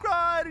then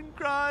cried and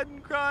cried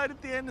and cried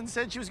at the end and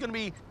said she was going to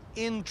be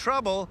in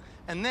trouble.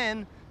 And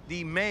then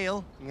the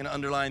male, I'm going to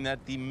underline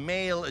that, the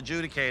male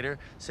adjudicator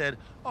said,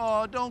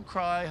 "Oh, don't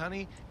cry,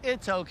 honey,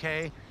 it's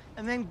okay,"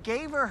 and then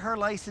gave her her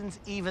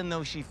license even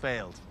though she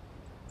failed.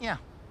 Yeah,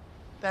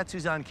 that's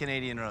who's on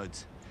Canadian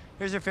roads.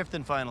 Here's her fifth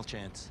and final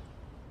chance.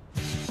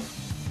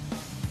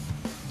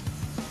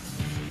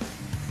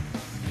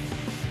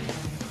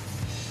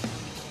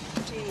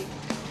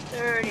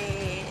 30,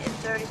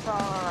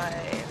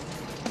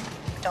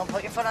 35. Don't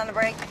put your foot on the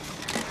brake.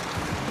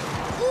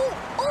 Ooh,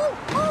 ooh,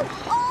 ooh,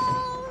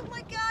 oh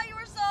my God, you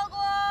were so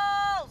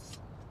close.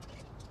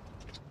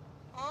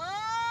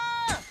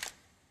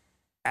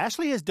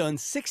 Ashley has done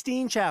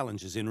 16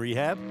 challenges in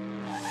rehab,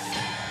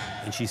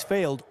 and she's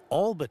failed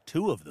all but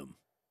 2 of them.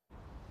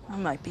 I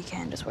might be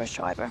Canada's worst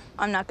driver.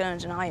 I'm not going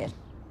to deny it.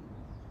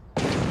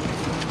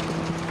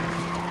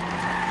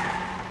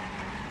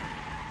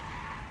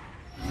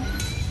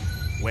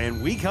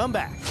 When we come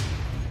back,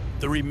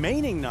 the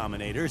remaining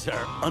nominators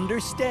are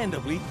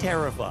understandably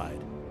terrified.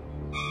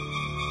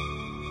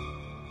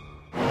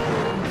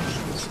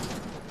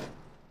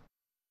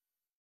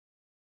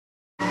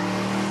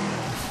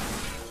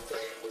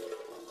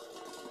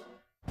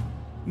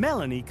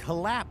 Melanie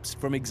collapsed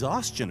from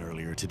exhaustion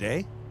earlier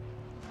today.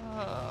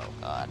 Oh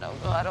God, oh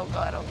God, oh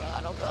God, oh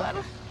God, oh God.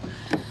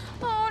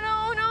 Oh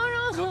no, no,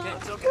 no. It's okay,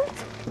 it's okay.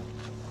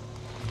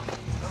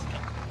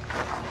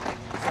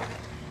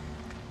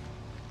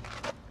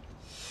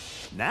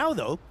 Now,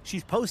 though,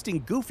 she's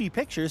posting goofy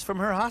pictures from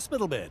her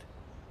hospital bed.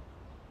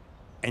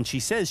 And she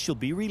says she'll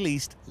be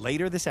released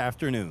later this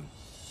afternoon.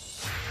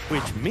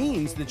 Which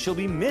means that she'll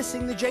be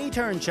missing the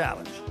J-turn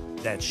challenge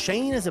that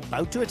Shane is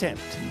about to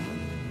attempt.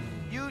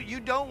 You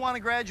don't want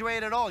to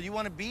graduate at all. You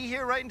want to be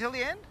here right until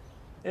the end?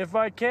 If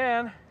I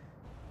can.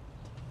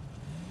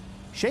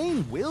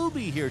 Shane will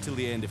be here till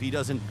the end if he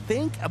doesn't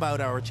think about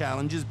our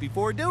challenges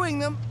before doing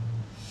them.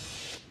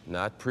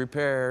 Not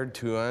prepared,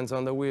 2 hands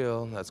on the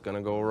wheel. That's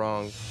gonna go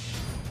wrong.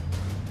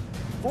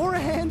 For a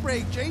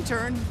handbrake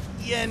J-turn,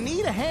 you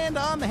need a hand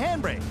on the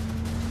handbrake.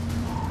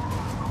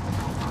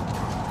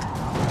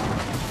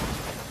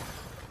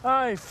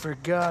 I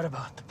forgot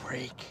about the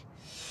brake.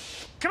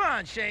 Come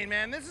on, Shane,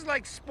 man. This is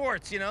like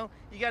sports, you know?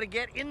 You got to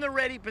get in the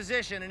ready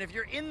position, and if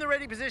you're in the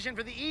ready position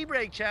for the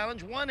e-brake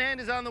challenge, one hand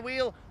is on the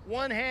wheel,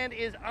 one hand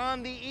is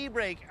on the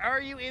e-brake. Are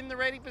you in the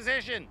ready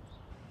position?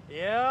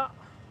 Yeah.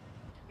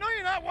 No,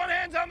 you're not. One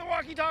hand's on the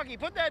walkie-talkie.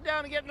 Put that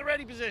down and get in the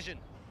ready position.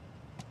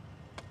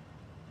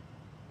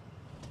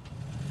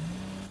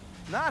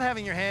 Not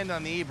having your hand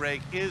on the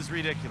e-brake is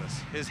ridiculous.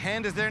 His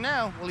hand is there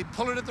now. Will he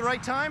pull it at the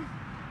right time?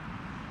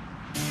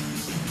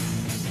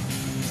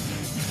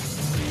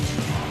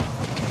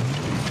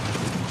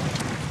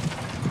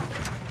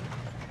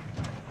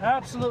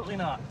 Absolutely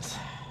not.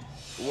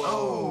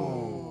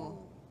 Whoa.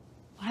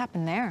 What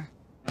happened there?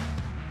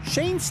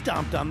 Shane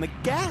stomped on the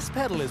gas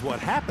pedal is what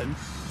happened.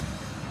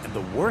 And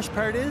the worst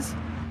part is,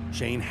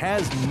 Shane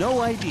has no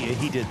idea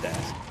he did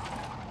that.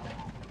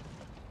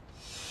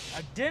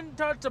 I didn't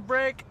touch the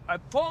brake. I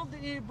pulled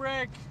the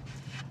e-brake.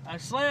 I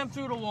slammed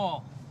through the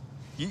wall.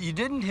 You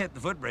didn't hit the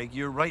foot brake.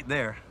 You're right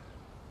there.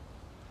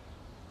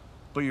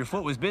 But your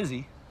foot was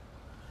busy.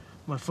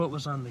 My foot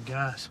was on the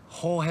gas.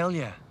 Oh, hell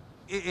yeah.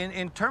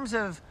 In terms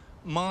of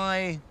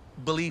my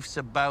beliefs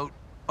about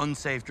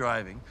unsafe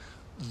driving.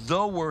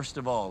 The worst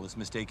of all is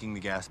mistaking the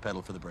gas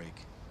pedal for the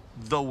brake.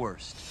 The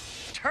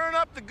worst. Turn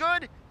up the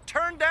good,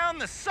 turn down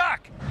the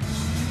suck.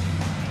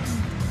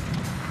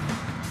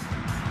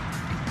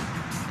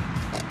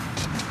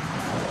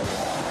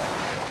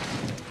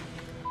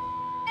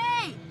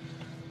 Hey!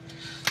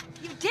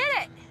 You did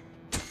it!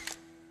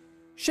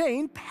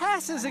 Shane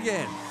passes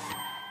again.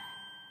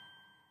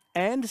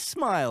 And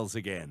smiles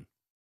again.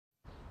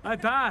 I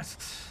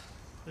passed.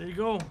 There you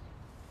go.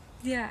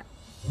 Yeah.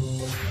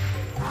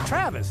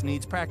 Travis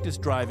needs practice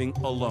driving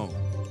alone.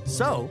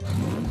 So,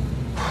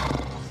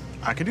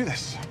 I can do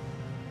this.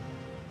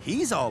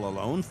 he's all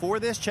alone for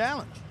this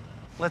challenge.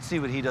 Let's see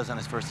what he does on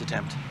his first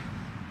attempt.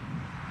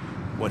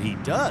 What he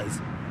does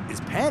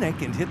is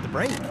panic and hit the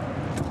brake.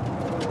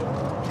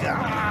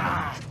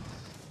 Ah,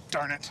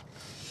 darn it.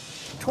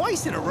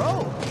 Twice in a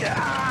row.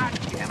 God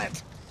damn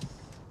it.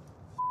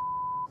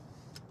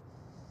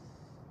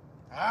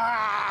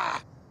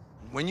 Ah!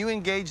 When you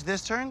engaged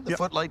this turn, the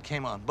footlight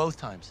came on, both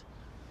times.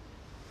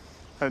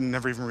 I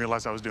never even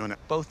realized I was doing it.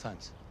 Both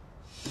times.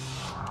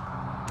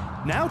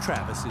 Now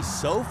Travis is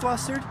so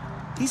flustered,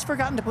 he's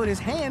forgotten to put his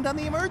hand on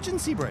the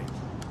emergency brake.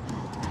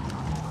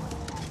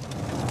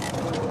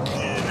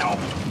 No,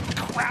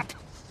 crap.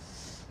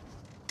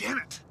 Damn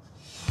it.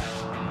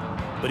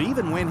 But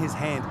even when his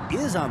hand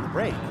is on the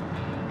brake,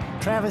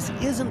 Travis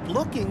isn't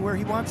looking where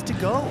he wants to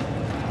go.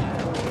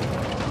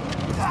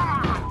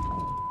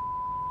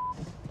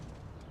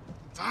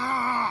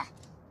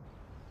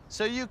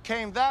 So you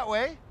came that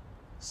way,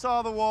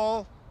 saw the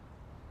wall,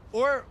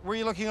 or were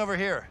you looking over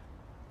here?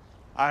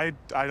 I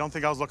don't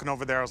think I was looking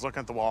over there. I was looking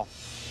at the wall.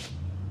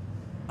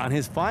 On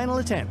his final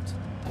attempt,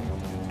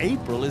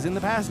 April is in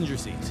the passenger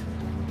seat.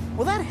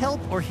 Will that help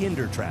or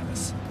hinder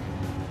Travis?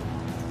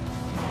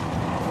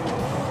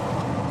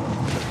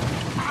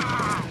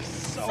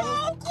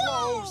 So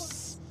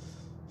close.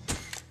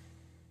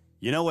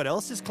 You know what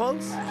else is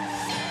close?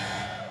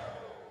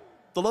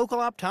 The local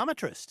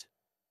optometrist.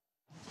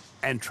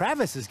 And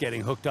Travis is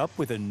getting hooked up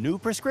with a new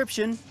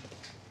prescription.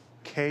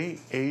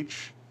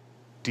 KHDZN.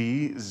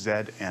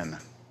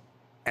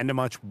 And a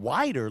much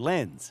wider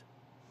lens.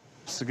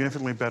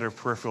 Significantly better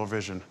peripheral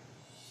vision.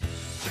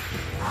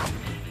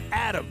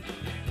 Adam.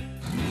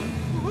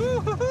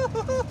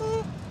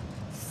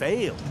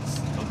 Fails.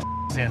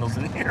 Sandals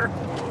in here.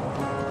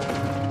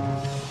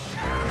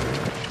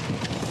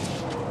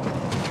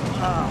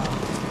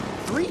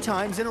 3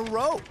 times in a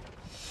row.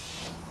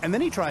 And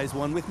then he tries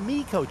one with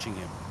me coaching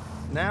him.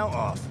 Now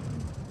off.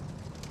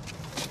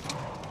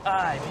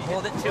 I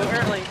pulled it too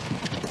early.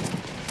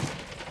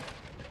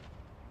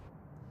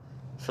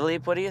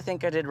 Philippe, what do you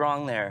think I did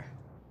wrong there?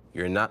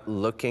 You're not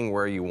looking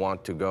where you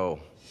want to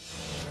go.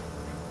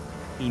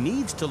 He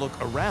needs to look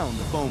around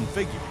the foam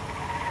figure.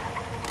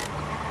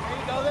 There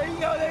you go, there you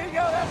go, there you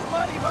go. That's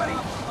money, buddy.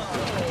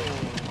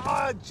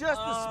 Oh, just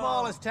the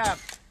smallest tap.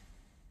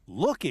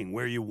 Looking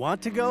where you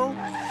want to go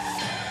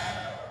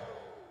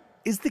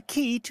is the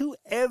key to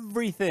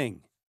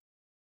everything.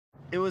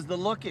 It was the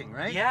looking,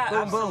 right? Yeah,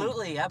 Boom,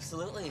 absolutely, boom.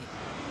 absolutely.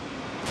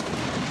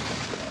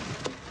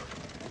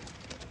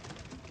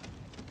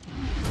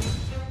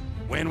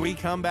 When we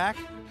come back,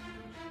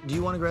 Do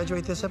you want to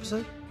graduate this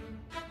episode?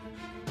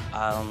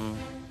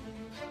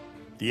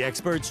 the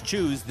experts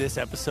choose this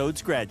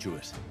episode's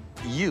graduate.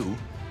 You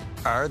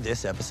are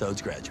this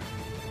episode's graduate.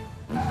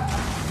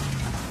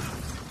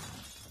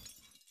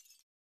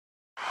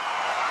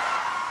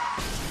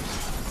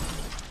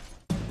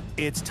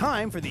 It's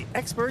time for the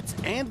experts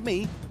and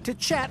me to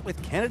chat with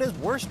Canada's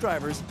worst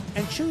drivers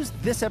and choose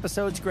this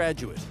episode's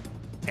graduate.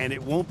 And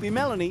it won't be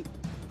Melanie,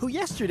 who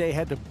yesterday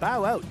had to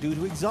bow out due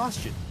to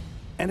exhaustion.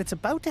 And it's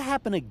about to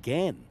happen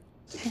again.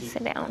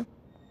 Sit down.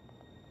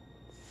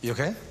 You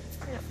okay?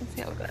 Yeah, I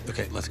feel good.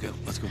 Okay, let's go.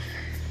 Let's go.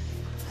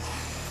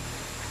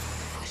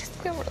 I just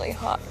feel really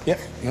hot. Yep,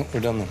 nope, we're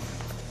done then.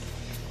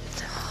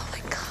 Oh my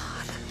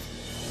God.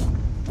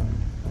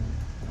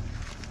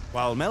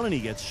 While Melanie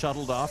gets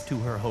shuttled off to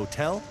her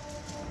hotel,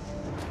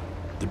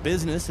 the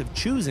business of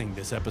choosing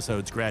this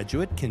episode's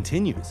graduate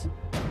continues.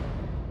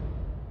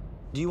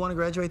 Do you want to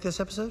graduate this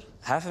episode?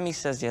 Half of me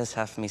says yes,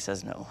 half of me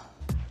says no.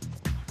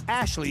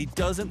 Ashley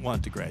doesn't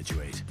want to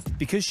graduate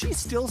because she's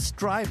still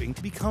striving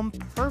to become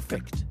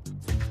perfect.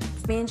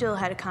 Me and Jill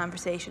had a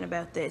conversation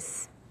about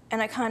this,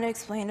 and I kind of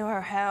explained to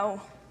her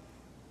how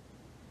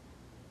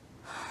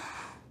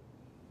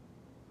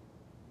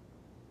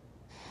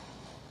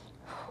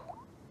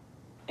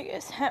I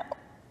guess how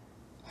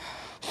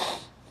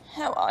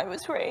I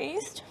was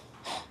raised.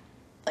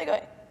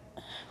 Like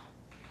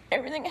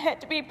everything had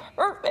to be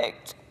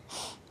perfect.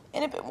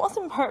 And if it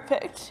wasn't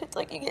perfect, it's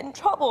like you get in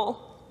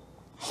trouble.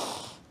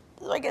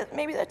 So I guess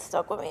maybe that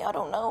stuck with me, I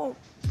don't know.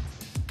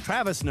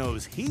 Travis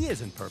knows he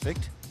isn't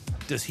perfect.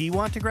 Does he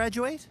want to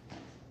graduate?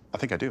 I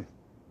think I do.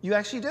 You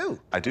actually do?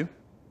 I do.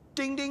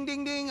 Ding, ding,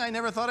 ding, ding. I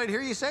never thought I'd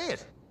hear you say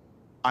it.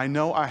 I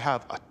know I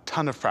have a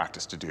ton of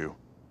practice to do,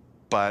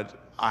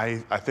 but I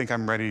think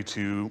I'm ready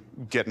to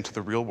get into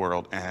the real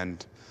world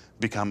and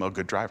become a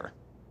good driver.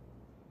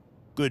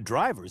 Good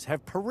drivers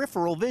have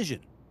peripheral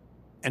vision,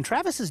 and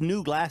Travis's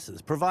new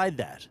glasses provide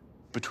that.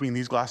 Between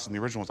these glasses and the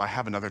originals, I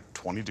have another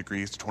 20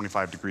 degrees to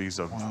 25 degrees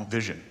of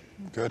vision.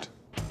 Good.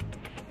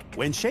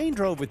 When Shane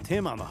drove with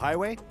Tim on the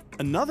highway,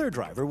 another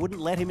driver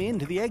wouldn't let him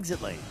into the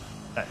exit lane.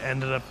 I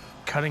ended up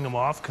cutting him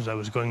off because I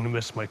was going to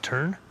miss my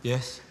turn.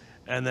 Yes.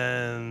 And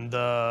then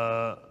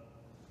the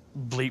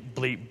bleep,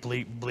 bleep,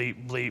 bleep,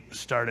 bleep, bleep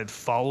started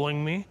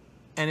following me.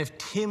 And if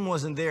Tim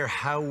wasn't there,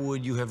 how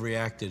would you have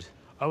reacted?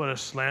 I would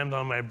have slammed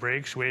on my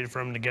brakes, waited for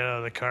him to get out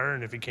of the car,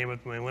 and if he came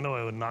up to my window,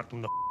 I would knock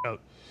him the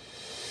out.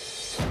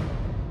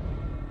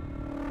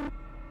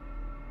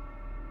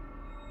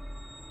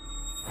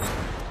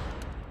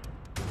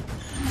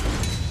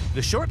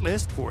 The short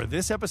list for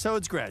this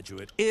episode's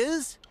graduate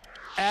is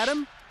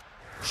Adam,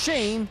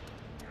 Shane,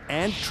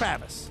 and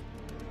Travis.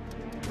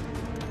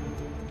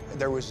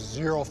 There was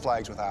 0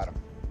 flags with Adam.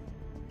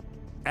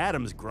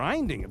 Adam's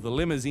grinding of the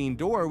limousine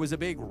door was a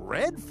big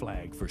red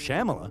flag for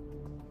Shamala.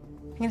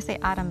 I'm gonna say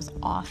Adam's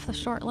off the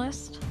short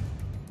list.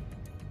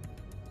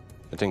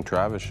 I think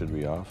Travis should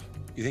be off.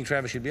 You think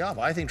Travis should be off?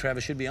 I think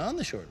Travis should be on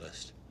the short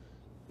list.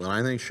 Well,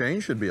 I think Shane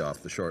should be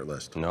off the short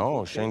list.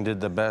 No, Shane did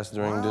the best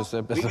during this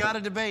episode. We got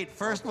a debate.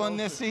 First one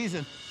this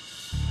season.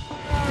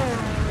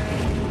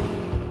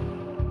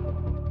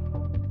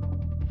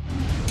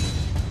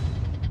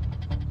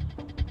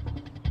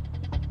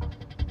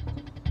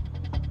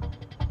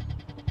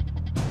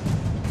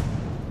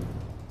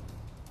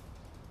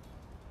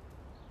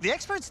 The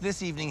experts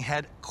this evening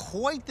had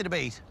quite the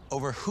debate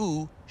over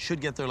who should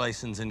get their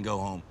license and go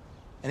home.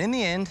 And in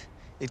the end,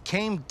 it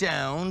came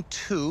down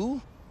to...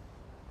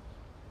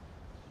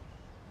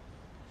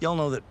 Y'all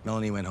know that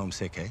Melanie went home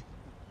sick, eh?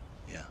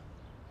 Yeah.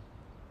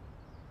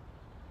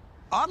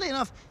 Oddly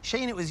enough,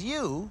 Shane, it was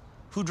you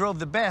who drove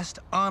the best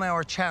on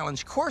our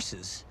challenge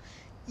courses.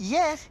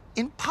 Yet,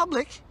 in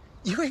public,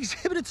 you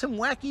exhibited some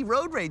wacky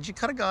road rage. You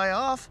cut a guy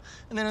off,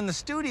 and then in the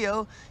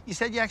studio, you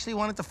said you actually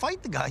wanted to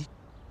fight the guy.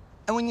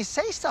 And when you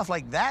say stuff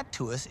like that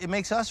to us, it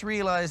makes us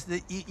realize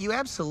that you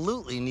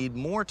absolutely need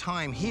more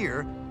time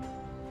here.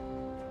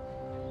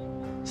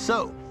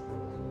 So,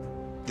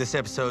 this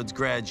episode's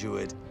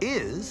graduate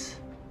is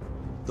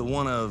the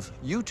one of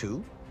you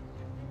two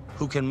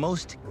who can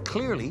most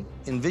clearly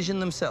envision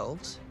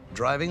themselves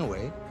driving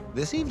away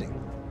this evening.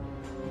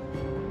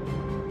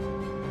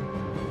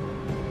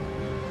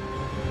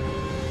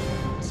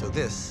 So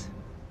this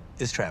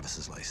is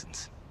Travis's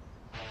license.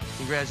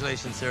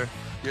 Congratulations, sir.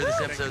 You're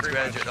this episode's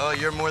graduate. Oh,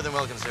 you're more than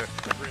welcome, sir.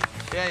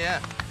 Yeah.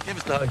 Give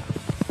us the hug.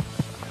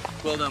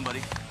 Well done,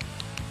 buddy.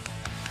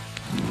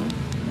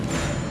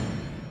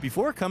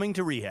 Before coming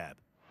to rehab,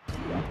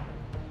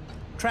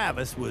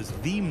 Travis was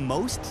the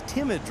most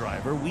timid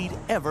driver we'd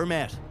ever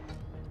met.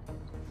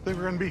 I think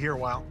we're gonna be here a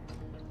while.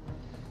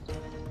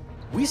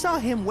 We saw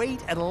him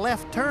wait at a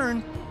left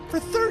turn for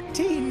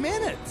 13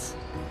 minutes,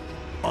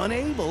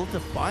 unable to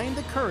find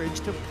the courage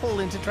to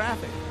pull into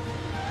traffic.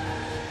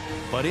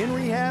 But in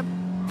rehab,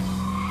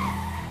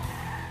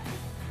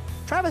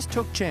 Travis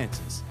took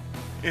chances.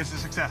 It's a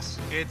success.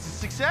 It's a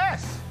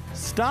success.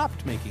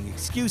 Stopped making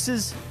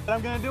excuses.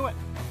 I'm gonna do it.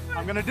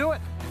 I'm gonna do it.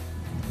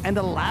 And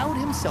allowed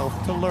himself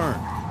to learn.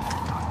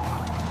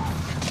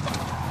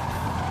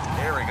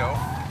 There we go.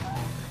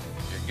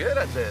 You're good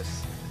at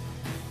this.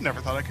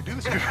 Never thought I could do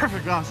this. You're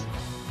perfect, boss.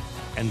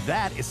 And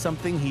that is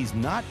something he's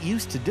not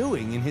used to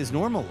doing in his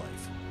normal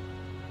life.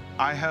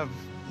 I have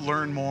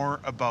learned more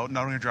about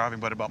not only driving,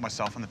 but about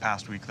myself in the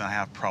past week than I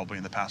have probably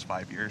in the past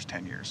 5 years,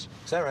 10 years.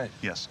 Is that right?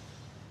 Yes.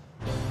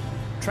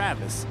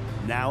 Travis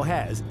now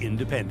has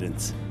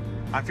independence.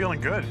 I'm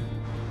feeling good.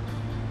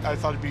 I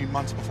thought it'd be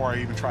months before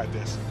I even tried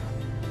this.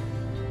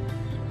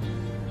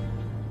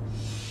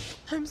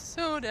 I'm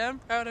so damn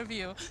proud of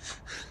you.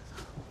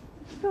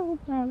 So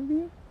proud of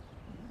you.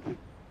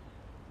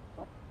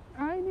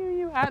 I knew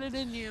you had it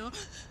in you.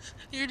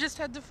 You just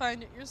had to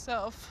find it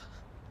yourself.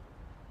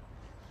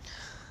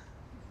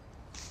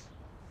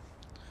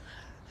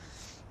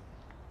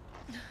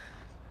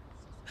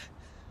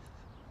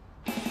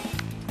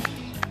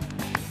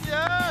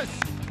 Yes!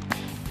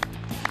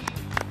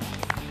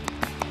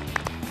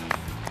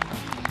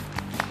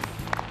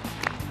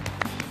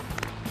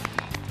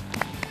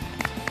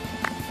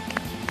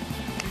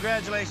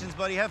 Congratulations,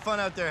 buddy. Have fun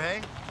out there,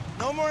 hey?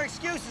 No more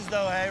excuses,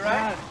 though, hey,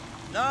 right?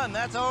 None.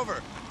 That's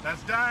over.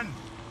 That's done.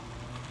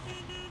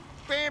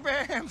 Bam,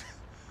 bam.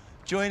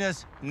 Join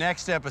us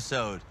next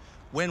episode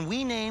when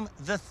we name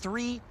the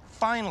 3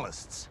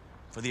 finalists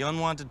for the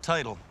unwanted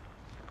title,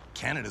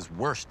 Canada's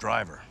Worst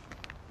Driver.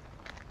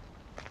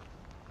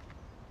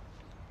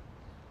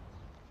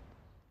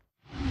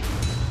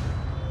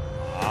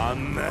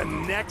 On the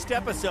next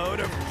episode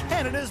of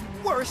Canada's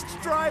Worst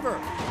Driver.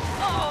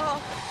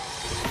 Oh.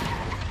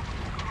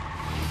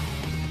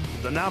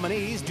 The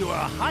nominees do a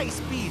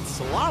high-speed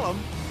slalom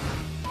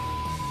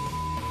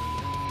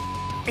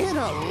in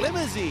a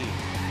limousine.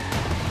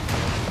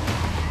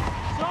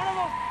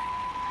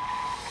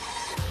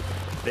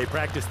 They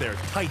practice their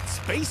tight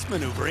space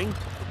maneuvering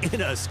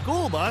in a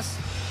school bus.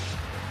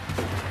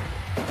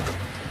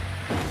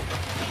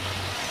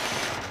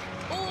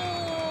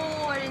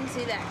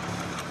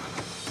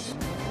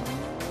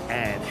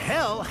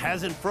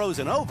 hasn't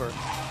frozen over.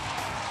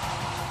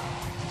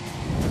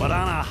 But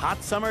on a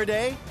hot summer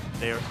day,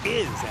 there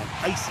is an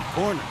icy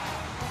corner.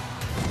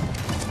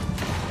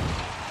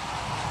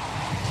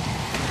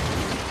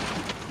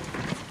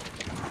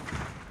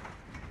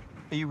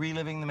 Are you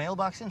reliving the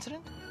mailbox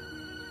incident?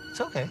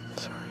 It's okay.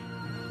 Sorry.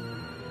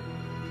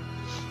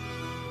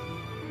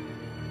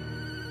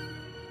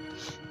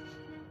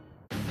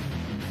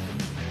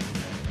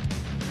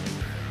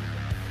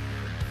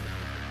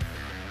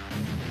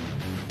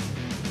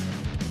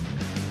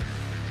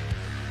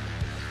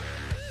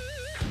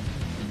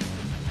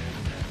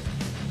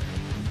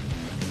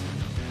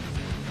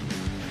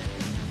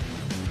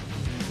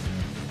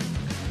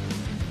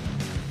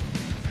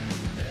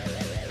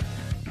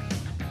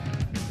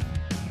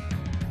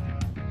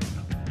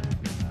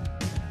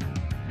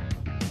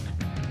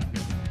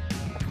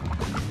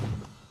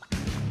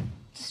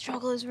 The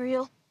struggle is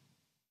real.